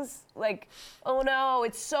meetings? Like, oh no,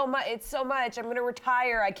 it's so much. I'm going to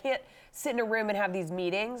retire. I can't sit in a room and have these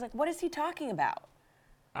meetings. Like, what is he talking about?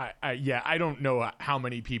 I don't know how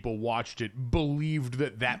many people watched it, believed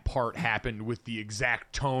that part happened with the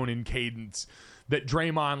exact tone and cadence that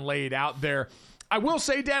Draymond laid out there. I will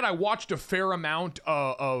say, Dad, I watched a fair amount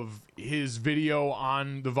of his video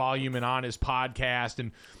on the volume and on his podcast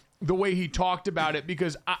and the way he talked about it,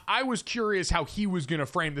 because I was curious how he was going to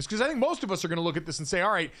frame this, because I think most of us are going to look at this and say,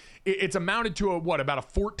 all right, it's amounted to about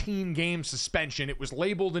a 14-game suspension. It was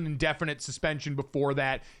labeled an indefinite suspension before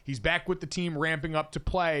that. He's back with the team ramping up to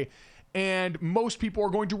play. And most people are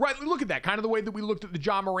going to rightly look at that, kind of the way that we looked at the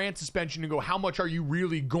Ja Morant suspension and go, how much are you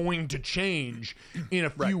really going to change in a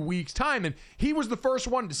few weeks' time? And he was the first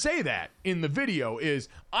one to say that in the video is,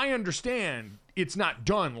 I understand it's not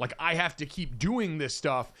done. Like, I have to keep doing this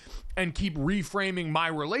stuff and keep reframing my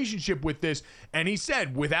relationship with this. And he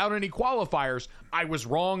said, without any qualifiers, I was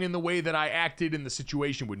wrong in the way that I acted in the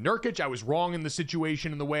situation with Nurkic. I was wrong in the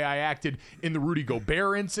situation in the way I acted in the Rudy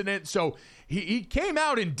Gobert incident. So he came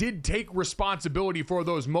out and did take responsibility for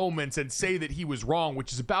those moments and say that he was wrong,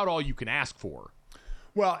 which is about all you can ask for.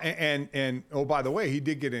 Well, and oh, by the way, he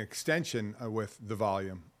did get an extension with the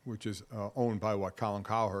volume, which is owned by Colin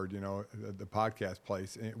Cowherd, the podcast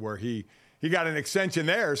place, where he got an extension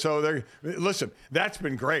there. So listen, that's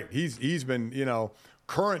been great. He's been,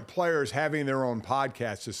 current players having their own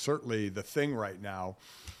podcasts is certainly the thing right now.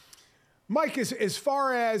 Mike, as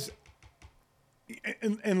far as,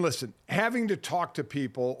 and listen, having to talk to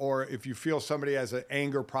people, or if you feel somebody has an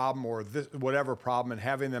anger problem or whatever problem, and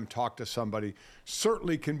having them talk to somebody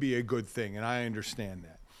certainly can be a good thing, and I understand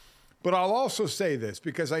that. But I'll also say this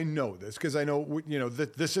because I know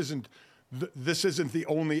that this isn't the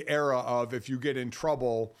only era of if you get in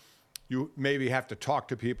trouble, you maybe have to talk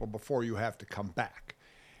to people before you have to come back.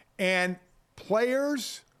 And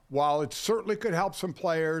players, while it certainly could help some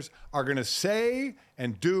players, are going to say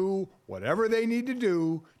and do whatever they need to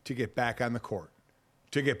do to get back on the court,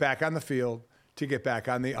 to get back on the field, to get back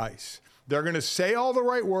on the ice. They're going to say all the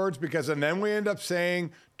right words and then we end up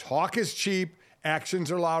saying talk is cheap,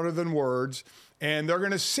 actions are louder than words. And they're going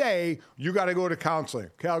to say, you got to go to counseling.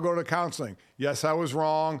 Okay, I'll go to counseling. Yes, I was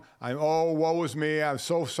wrong. Woe is me. I'm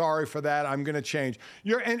so sorry for that. I'm going to change.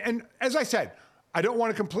 And as I said, I don't want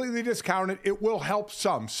to completely discount it. It will help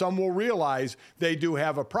some. Some will realize they do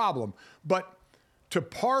have a problem. But to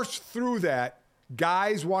parse through that,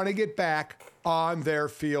 guys want to get back on their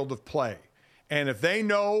field of play. And if they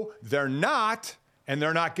know they're not, and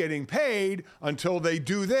they're not getting paid until they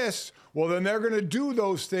do this, well, then they're going to do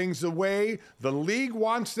those things the way the league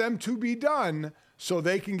wants them to be done so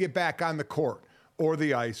they can get back on the court or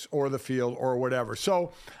the ice or the field or whatever.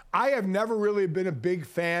 So I have never really been a big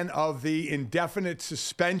fan of the indefinite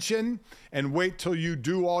suspension and wait till you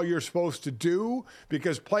do all you're supposed to do,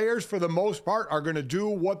 because players, for the most part, are going to do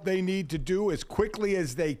what they need to do as quickly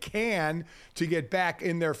as they can to get back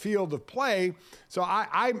in their field of play. So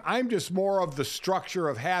I'm just more of the structure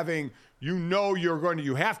of having, you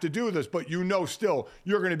have to do this, but still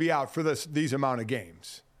you're going to be out for these amount of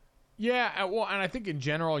games. Yeah, well, and I think in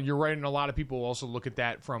general, you're right, and a lot of people also look at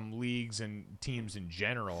that from leagues and teams in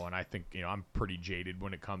general, and I think, I'm pretty jaded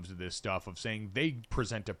when it comes to this stuff of saying they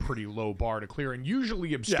present a pretty low bar to clear and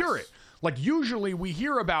usually obscure it. Like, usually we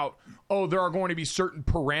hear about, there are going to be certain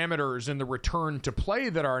parameters in the return to play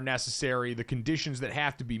that are necessary, the conditions that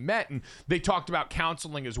have to be met, and they talked about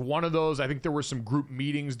counseling as one of those. I think there were some group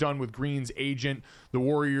meetings done with Green's agent, the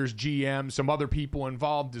Warriors GM, some other people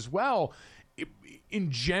involved as well.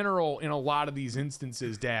 In general, in a lot of these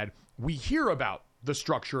instances, Dad, we hear about the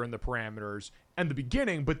structure and the parameters and the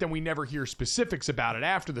beginning, but then we never hear specifics about it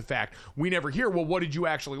after the fact. We never hear, well, what did you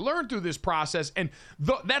actually learn through this process? And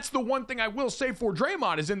that's the one thing I will say for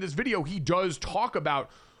Draymond is in this video, he does talk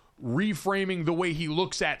about reframing the way he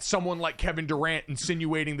looks at someone like Kevin Durant,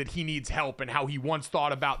 insinuating that he needs help and how he once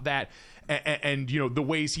thought about that and the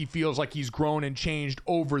ways he feels like he's grown and changed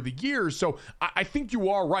over the years. So I think you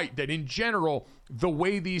are right that in general, the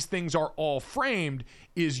way these things are all framed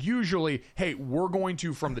is usually, hey, we're going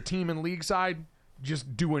to, from the team and league side,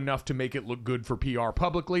 just do enough to make it look good for PR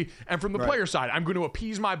publicly. And from the player side, I'm going to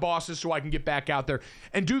appease my bosses so I can get back out there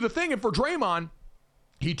and do the thing. And for Draymond,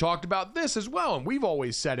 he talked about this as well, and we've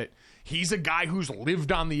always said it. He's a guy who's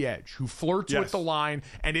lived on the edge, who flirts with the line,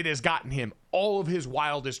 and it has gotten him all of his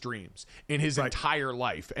wildest dreams in his entire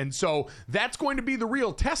life. And so that's going to be the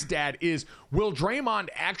real test, Dad, is will Draymond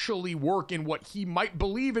actually work in what he might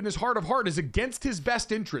believe in his heart of heart is against his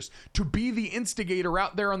best interest to be the instigator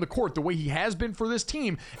out there on the court the way he has been for this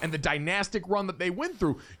team and the dynastic run that they went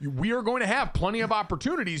through. We are going to have plenty of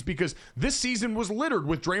opportunities because this season was littered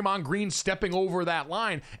with Draymond Green stepping over that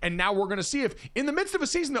line. And now we're going to see if in the midst of a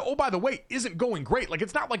season that, by the way, isn't going great. Like,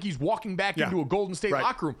 it's not like he's walking back into a Golden State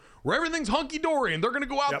locker room where everything's hunky-dory and they're going to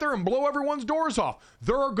go out there and blow everyone's doors off.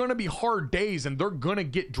 There are going to be hard days, and they're going to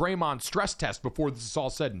get Draymond's stress test before this is all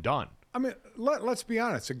said and done. I mean, let's be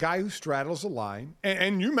honest. A guy who straddles a line,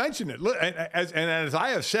 and you mentioned it, as I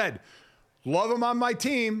have said, love him on my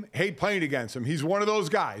team, hate playing against him. He's one of those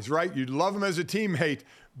guys, right? You'd love him as a teammate,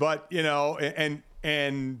 but,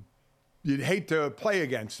 and you'd hate to play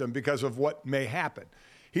against him because of what may happen.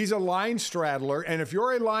 He's a line straddler, and if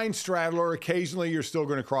you're a line straddler, occasionally you're still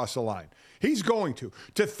going to cross the line. He's going to.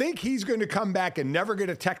 To think he's going to come back and never get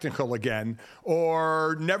a technical again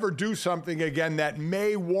or never do something again that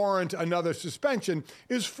may warrant another suspension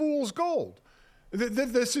is fool's gold.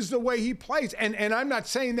 This is the way he plays. And I'm not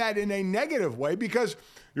saying that in a negative way because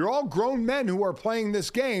you're all grown men who are playing this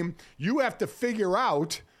game. You have to figure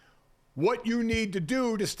out what you need to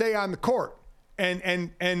do to stay on the court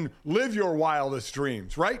and live your wildest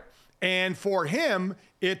dreams, right? And for him,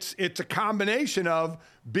 it's a combination of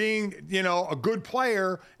being, a good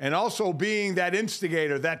player and also being that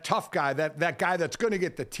instigator, that tough guy, that guy that's going to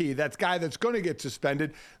get the tee, that guy that's going to get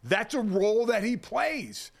suspended. That's a role that he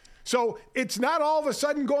plays. So it's not all of a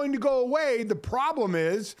sudden going to go away. The problem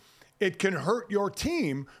is it can hurt your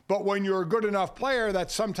team, but when you're a good enough player,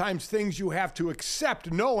 that's sometimes things you have to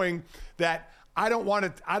accept, knowing that I don't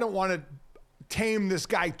want to tame this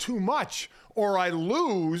guy too much or I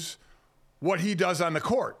lose what he does on the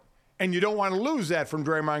court. And you don't want to lose that from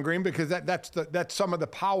Draymond Green because that's some of the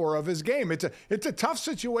power of his game. It's a tough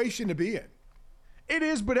situation to be in. It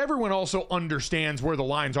is, but everyone also understands where the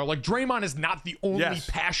lines are. Like, Draymond is not the only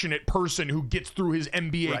passionate person who gets through his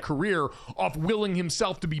NBA career off willing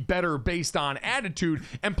himself to be better based on attitude,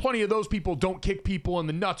 and plenty of those people don't kick people in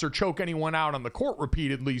the nuts or choke anyone out on the court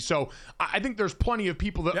repeatedly. So I think there's plenty of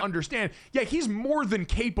people that understand, he's more than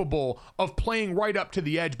capable of playing right up to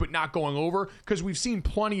the edge but not going over, because we've seen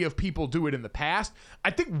plenty of people do it in the past.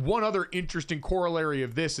 I think one other interesting corollary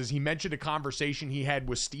of this is he mentioned a conversation he had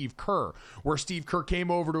with Steve Kerr, where Steve Kerr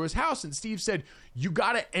came over to his house and Steve said, you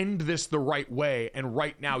got to end this the right way, and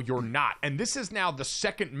right now you're not. And this is now the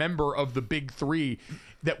second member of the big three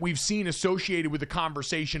that we've seen associated with the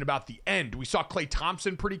conversation about the end. We saw Klay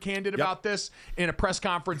Thompson pretty candid about this in a press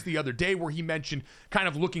conference the other day, where he mentioned kind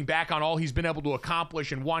of looking back on all he's been able to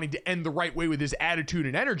accomplish and wanting to end the right way with his attitude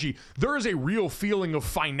and energy. There is a real feeling of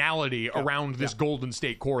finality around this Golden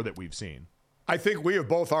State core that we've seen. I think we have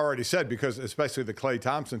both already said, because especially the Klay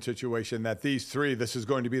Thompson situation, that these three, this is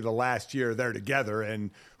going to be the last year they're together,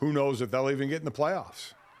 and who knows if they'll even get in the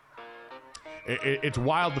playoffs. It's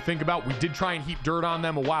wild to think about. We did try and heap dirt on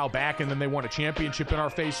them a while back, and then they won a championship in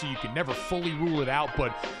our face, so you can never fully rule it out,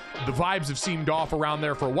 but the vibes have seemed off around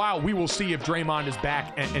there for a while. We will see if Draymond is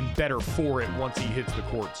back and better for it once he hits the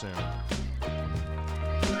court soon.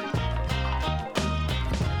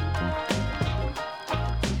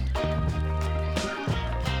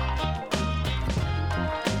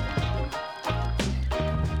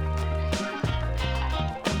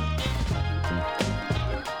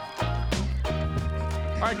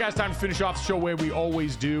 All right, guys, time to finish off the show where we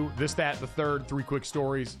always do. This, that, the third, 3 quick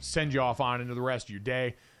stories. Send you off on into the rest of your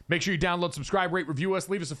day. Make sure you download, subscribe, rate, review us,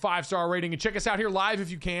 leave us a 5-star rating, and check us out here live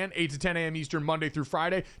if you can, 8 to 10 a.m. Eastern, Monday through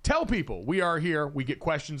Friday. Tell people we are here. We get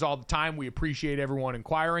questions all the time. We appreciate everyone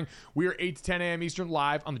inquiring. We are 8 to 10 a.m. Eastern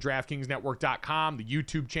live on the DraftKingsNetwork.com, the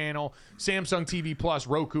YouTube channel, Samsung TV Plus,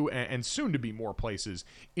 Roku, and soon to be more places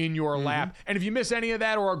in your lap. And if you miss any of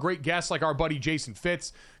that, or our great guests like our buddy Jason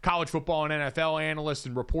Fitz, college football and NFL analyst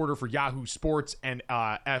and reporter for Yahoo Sports and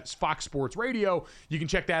Fox Sports Radio, you can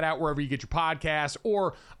check that out wherever you get your podcasts,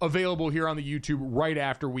 or available here on the YouTube right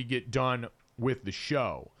after we get done with the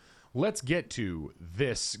show. Let's get to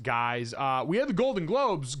this, guys. We had the Golden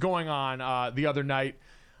Globes going on the other night,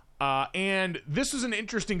 and this was an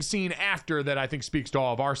interesting scene after that I think speaks to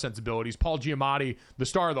all of our sensibilities. Paul Giamatti, the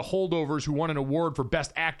star of The Holdovers, who won an award for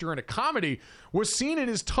Best Actor in a Comedy, was seen in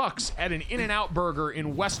his tux at an In-N-Out Burger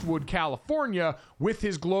in Westwood, California, with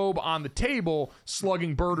his globe on the table,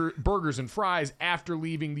 slugging burgers and fries after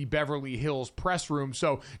leaving the Beverly Hills press room.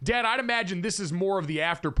 So, Dad, I'd imagine this is more of the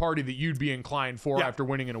after party that you'd be inclined for after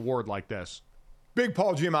winning an award like this. Big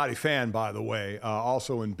Paul Giamatti fan, by the way,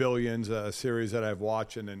 also in Billions, a series that I've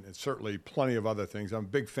watched, and certainly plenty of other things. I'm a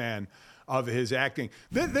big fan of his acting.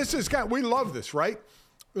 This is we love this, right?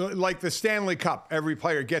 Like the Stanley Cup, every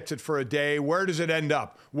player gets it for a day. Where does it end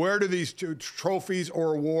up? Where do these trophies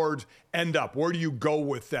or awards end up? Where do you go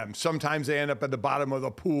with them? Sometimes they end up at the bottom of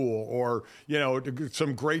the pool, or,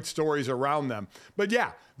 some great stories around them. But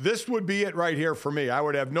yeah, this would be it right here for me. I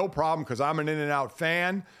would have no problem, because I'm an In-N-Out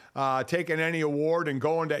fan, taking any award and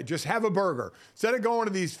going to just have a burger. Instead of going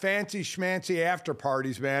to these fancy schmancy after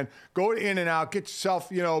parties, man, go to In-N-Out, get yourself,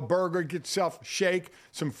 burger, get yourself shake,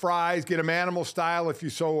 some fries, get them animal style if you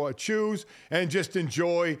so choose, and just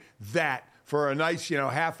enjoy that for a nice,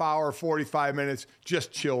 half hour, 45 minutes,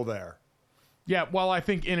 just chill there. Yeah, while I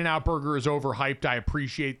think In-N-Out Burger is overhyped, I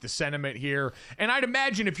appreciate the sentiment here. And I'd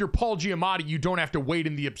imagine if you're Paul Giamatti, you don't have to wait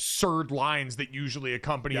in the absurd lines that usually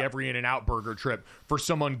accompany every In-N-Out Burger trip for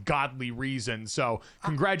some ungodly reason. So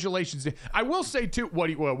congratulations. I will say, too,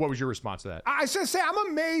 what was your response to that? I was going to say,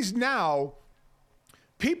 I'm amazed now.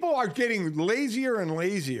 People are getting lazier and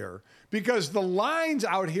lazier, because the lines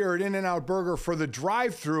out here at In-N-Out Burger for the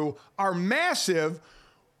drive-thru are massive.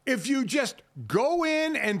 If you just go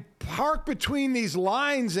in and park between these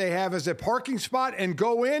lines they have as a parking spot and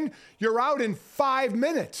go in, you're out in 5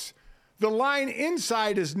 minutes. The line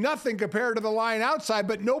inside is nothing compared to the line outside,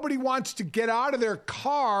 but nobody wants to get out of their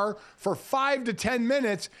car for 5 to 10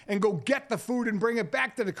 minutes and go get the food and bring it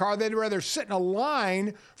back to the car. They'd rather sit in a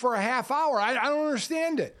line for a half hour. I don't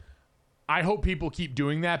understand it. I hope people keep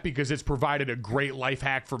doing that, because it's provided a great life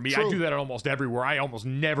hack for me. True. I do that almost everywhere. I almost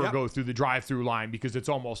never go through the drive-through line, because it's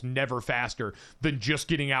almost never faster than just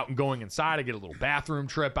getting out and going inside. I get a little bathroom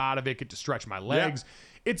trip out of it, get to stretch my legs.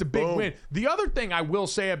 It's a big win. The other thing I will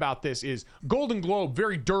say about this is Golden Globe,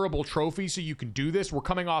 very durable trophy, so you can do this. We're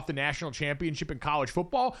coming off the national championship in college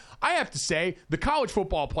football. I have to say, the College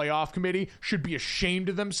Football Playoff Committee should be ashamed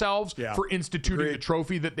of themselves for instituting the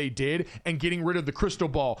trophy that they did and getting rid of the crystal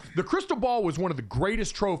ball. The crystal ball was one of the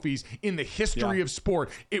greatest trophies in the history of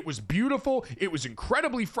sport. It was beautiful. It was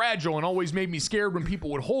incredibly fragile and always made me scared when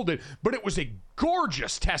people would hold it, but it was a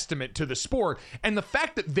gorgeous testament to the sport. And the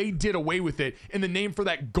fact that they did away with it in the name for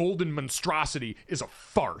that golden monstrosity is a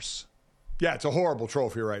farce. Yeah, it's a horrible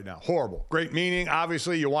trophy right now. Horrible. Great meaning.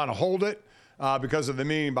 Obviously, you want to hold it because of the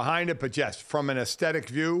meaning behind it. But yes, from an aesthetic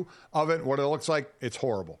view of it, what it looks like, it's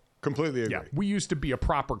horrible. Completely agree. Yeah, we used to be a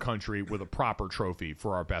proper country with a proper trophy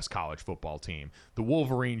for our best college football team. The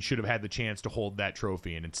Wolverines should have had the chance to hold that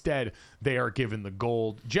trophy, and instead, they are given the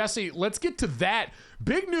gold. Jesse, let's get to that.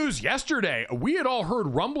 Big news yesterday. We had all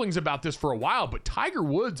heard rumblings about this for a while, but Tiger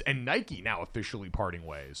Woods and Nike now officially parting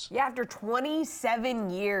ways. Yeah, after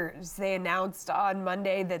 27 years, they announced on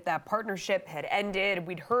Monday that that partnership had ended.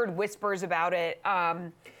 We'd heard whispers about it.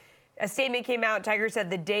 A statement came out. Tiger said,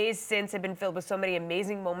 "The days since have been filled with so many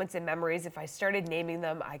amazing moments and memories. If I started naming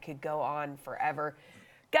them, I could go on forever."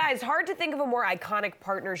 Guys, hard to think of a more iconic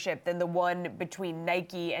partnership than the one between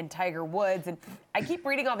Nike and Tiger Woods. And I keep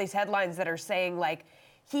reading all these headlines that are saying, like,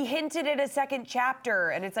 he hinted at a second chapter.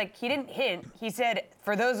 And it's like, he didn't hint. He said,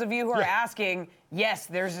 for those of you who are asking, yes,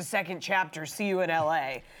 there's a second chapter. See you in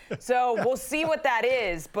LA. So we'll see what that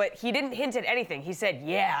is. But he didn't hint at anything. He said,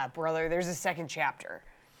 yeah, brother, there's a second chapter.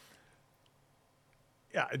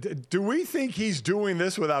 Yeah, do we think he's doing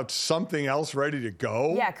this without something else ready to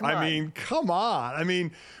go? Yeah, come on. I mean, come on. I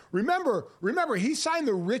mean, remember, he signed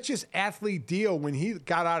the richest athlete deal when he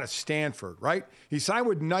got out of Stanford, right? He signed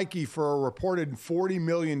with Nike for a reported $40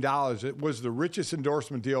 million. It was the richest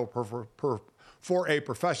endorsement deal for a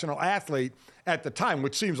professional athlete at the time,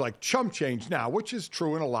 which seems like chump change now, which is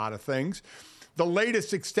true in a lot of things. The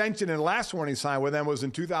latest extension and last one he signed with them was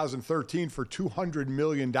in 2013 for $200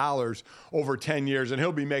 million over 10 years, and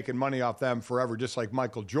he'll be making money off them forever, just like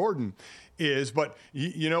Michael Jordan is. But,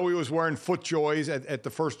 you know, he was wearing FootJoys at the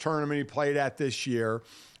first tournament he played at this year.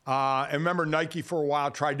 And remember, Nike for a while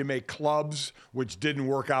tried to make clubs, which didn't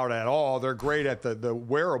work out at all. They're great at the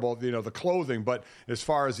wearable, you know, the clothing, but as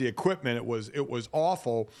far as the equipment, it was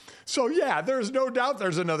awful. So yeah, there's no doubt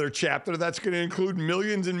there's another chapter that's going to include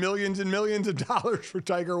millions and millions and millions of dollars for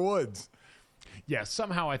Tiger Woods. Yeah,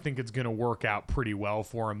 somehow I think it's going to work out pretty well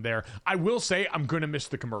for him there. I will say I'm going to miss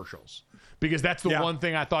the commercials, because that's the one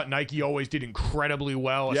thing I thought Nike always did incredibly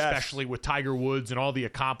well, especially with Tiger Woods and all the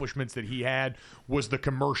accomplishments that he had, was the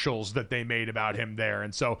commercials that they made about him there.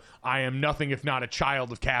 And so I am nothing if not a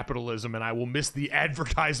child of capitalism, and I will miss the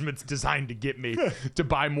advertisements designed to get me to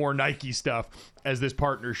buy more Nike stuff as this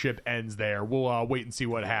partnership ends there. We'll wait and see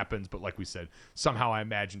what happens, but like we said, somehow I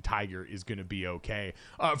imagine Tiger is going to be okay.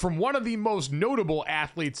 From one of the most notable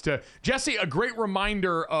athletes to Jesse, a great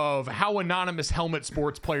reminder of how anonymous helmet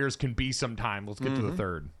sports players can be sometimes. Let's get to the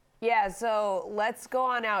third. Yeah, so let's go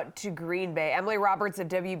on out to Green Bay. Emily Roberts of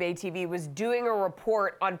WBay TV was doing a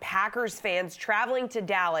report on Packers fans traveling to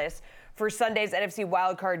Dallas for Sunday's NFC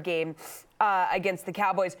wildcard game against the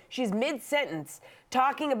Cowboys. She's mid-sentence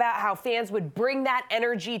talking about how fans would bring that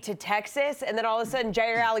energy to Texas, and then all of a sudden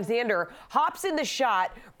Jair Alexander hops in the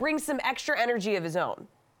shot, brings some extra energy of his own.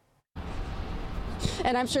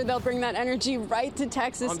 And I'm sure they'll bring that energy right to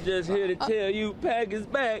Texas. I'm just here to tell you, Pack is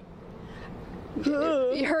back.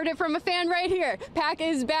 You heard it from a fan right here. Pack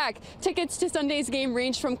is back. Tickets to Sunday's game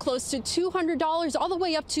range from close to $200 all the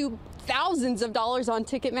way up to thousands of dollars on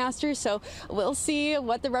Ticketmaster. So we'll see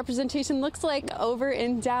what the representation looks like over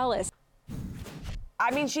in Dallas. I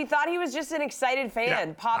mean, she thought he was just an excited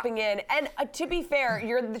fan popping in. And to be fair,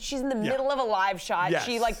 she's in the middle of a live shot. Yes.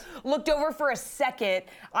 She looked over for a second.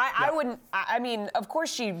 I mean, of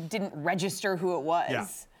course she didn't register who it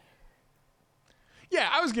was. Yeah,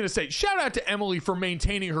 I was going to say, shout out to Emily for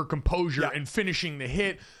maintaining her composure and finishing the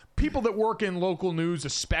hit. People that work in local news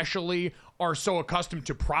especially are so accustomed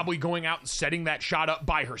to probably going out and setting that shot up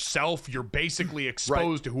by herself. You're basically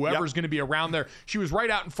exposed to whoever's going to be around there. She was right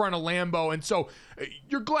out in front of Lambeau, and so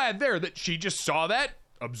you're glad there that she just saw that,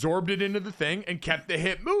 absorbed it into the thing, and kept the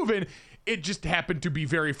hit moving. It just happened to be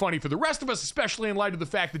very funny for the rest of us, especially in light of the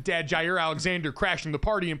fact that Dad Jair Alexander crashing the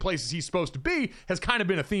party in places he's supposed to be has kind of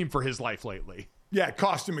been a theme for his life lately. Yeah, it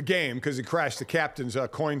cost him a game because he crashed the captain's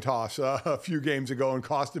coin toss a few games ago and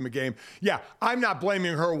cost him a game. Yeah, I'm not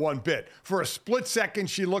blaming her one bit. For a split second,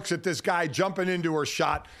 she looks at this guy jumping into her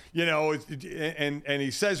shot, you know, and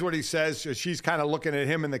he says what he says. She's kind of looking at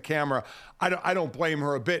him in the camera. I don't blame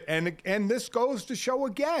her a bit. And this goes to show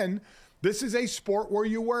again This is a sport where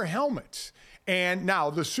you wear helmets. And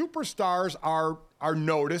now the superstars are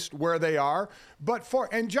noticed where they are.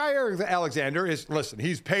 And Jair Alexander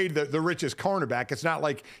he's paid the richest cornerback. It's not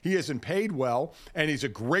like he isn't paid well, and he's a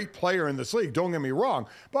great player in this league. Don't get me wrong.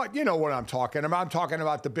 But you know what I'm talking about. I'm talking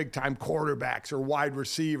about the big-time quarterbacks or wide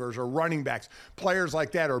receivers or running backs, players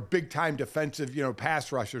like that, or big-time defensive,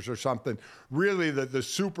 pass rushers or something. Really the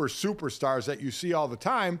superstars that you see all the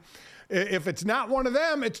time. If it's not one of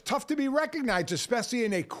them, it's tough to be recognized, especially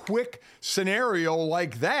in a quick scenario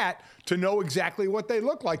like that, to know exactly what they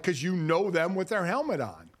look like because you know them with their helmet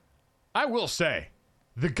on. I will say,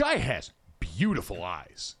 the guy has beautiful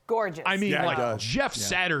eyes. Gorgeous. I mean, Jeff Yeah,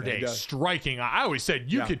 Saturday striking. I always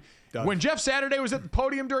said you could. When Jeff Saturday was at the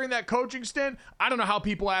podium during that coaching stint, I don't know how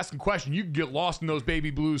people ask him questions. You can get lost in those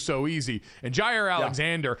baby blues so easy. And Jair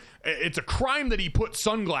Alexander, it's a crime that he put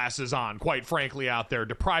sunglasses on, quite frankly, out there,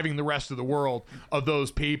 depriving the rest of the world of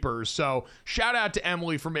those papers. So shout out to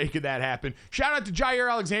Emily for making that happen. Shout out to Jair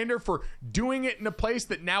Alexander for doing it in a place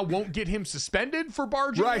that now won't get him suspended for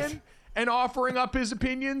barging in and offering up his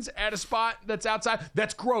opinions at a spot that's outside.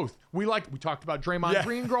 That's growth. We talked about Draymond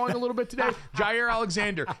Green growing a little bit today. Jair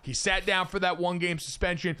Alexander, he sat down for that 1-game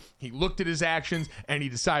suspension. He looked at his actions, and he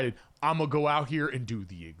decided, I'm going to go out here and do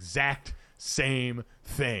the exact same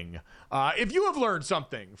thing. If you have learned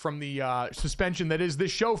something from the suspension that is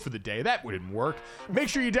this show for the day, that wouldn't work. Make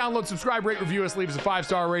sure you download, subscribe, rate, review us, leave us a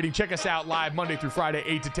 5-star rating. Check us out live Monday through Friday,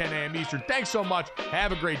 8 to 10 a.m. Eastern. Thanks so much.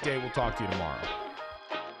 Have a great day. We'll talk to you tomorrow.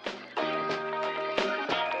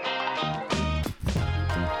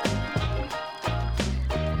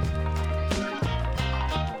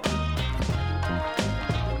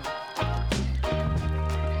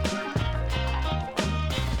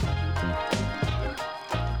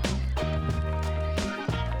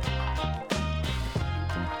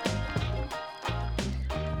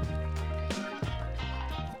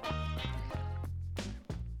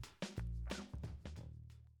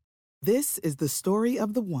 This is the story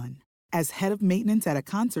of the one. As head of maintenance at a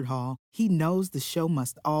concert hall, he knows the show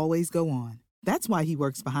must always go on. That's why he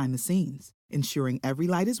works behind the scenes, ensuring every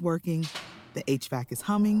light is working, the HVAC is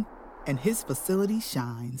humming, and his facility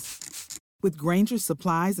shines. With Grainger's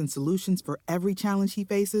supplies and solutions for every challenge he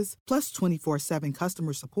faces, plus 24/7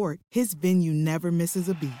 customer support, his venue never misses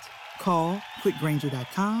a beat. Call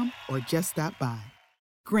quickgrainger.com or just stop by.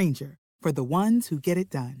 Grainger, for the ones who get it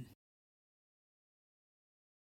done.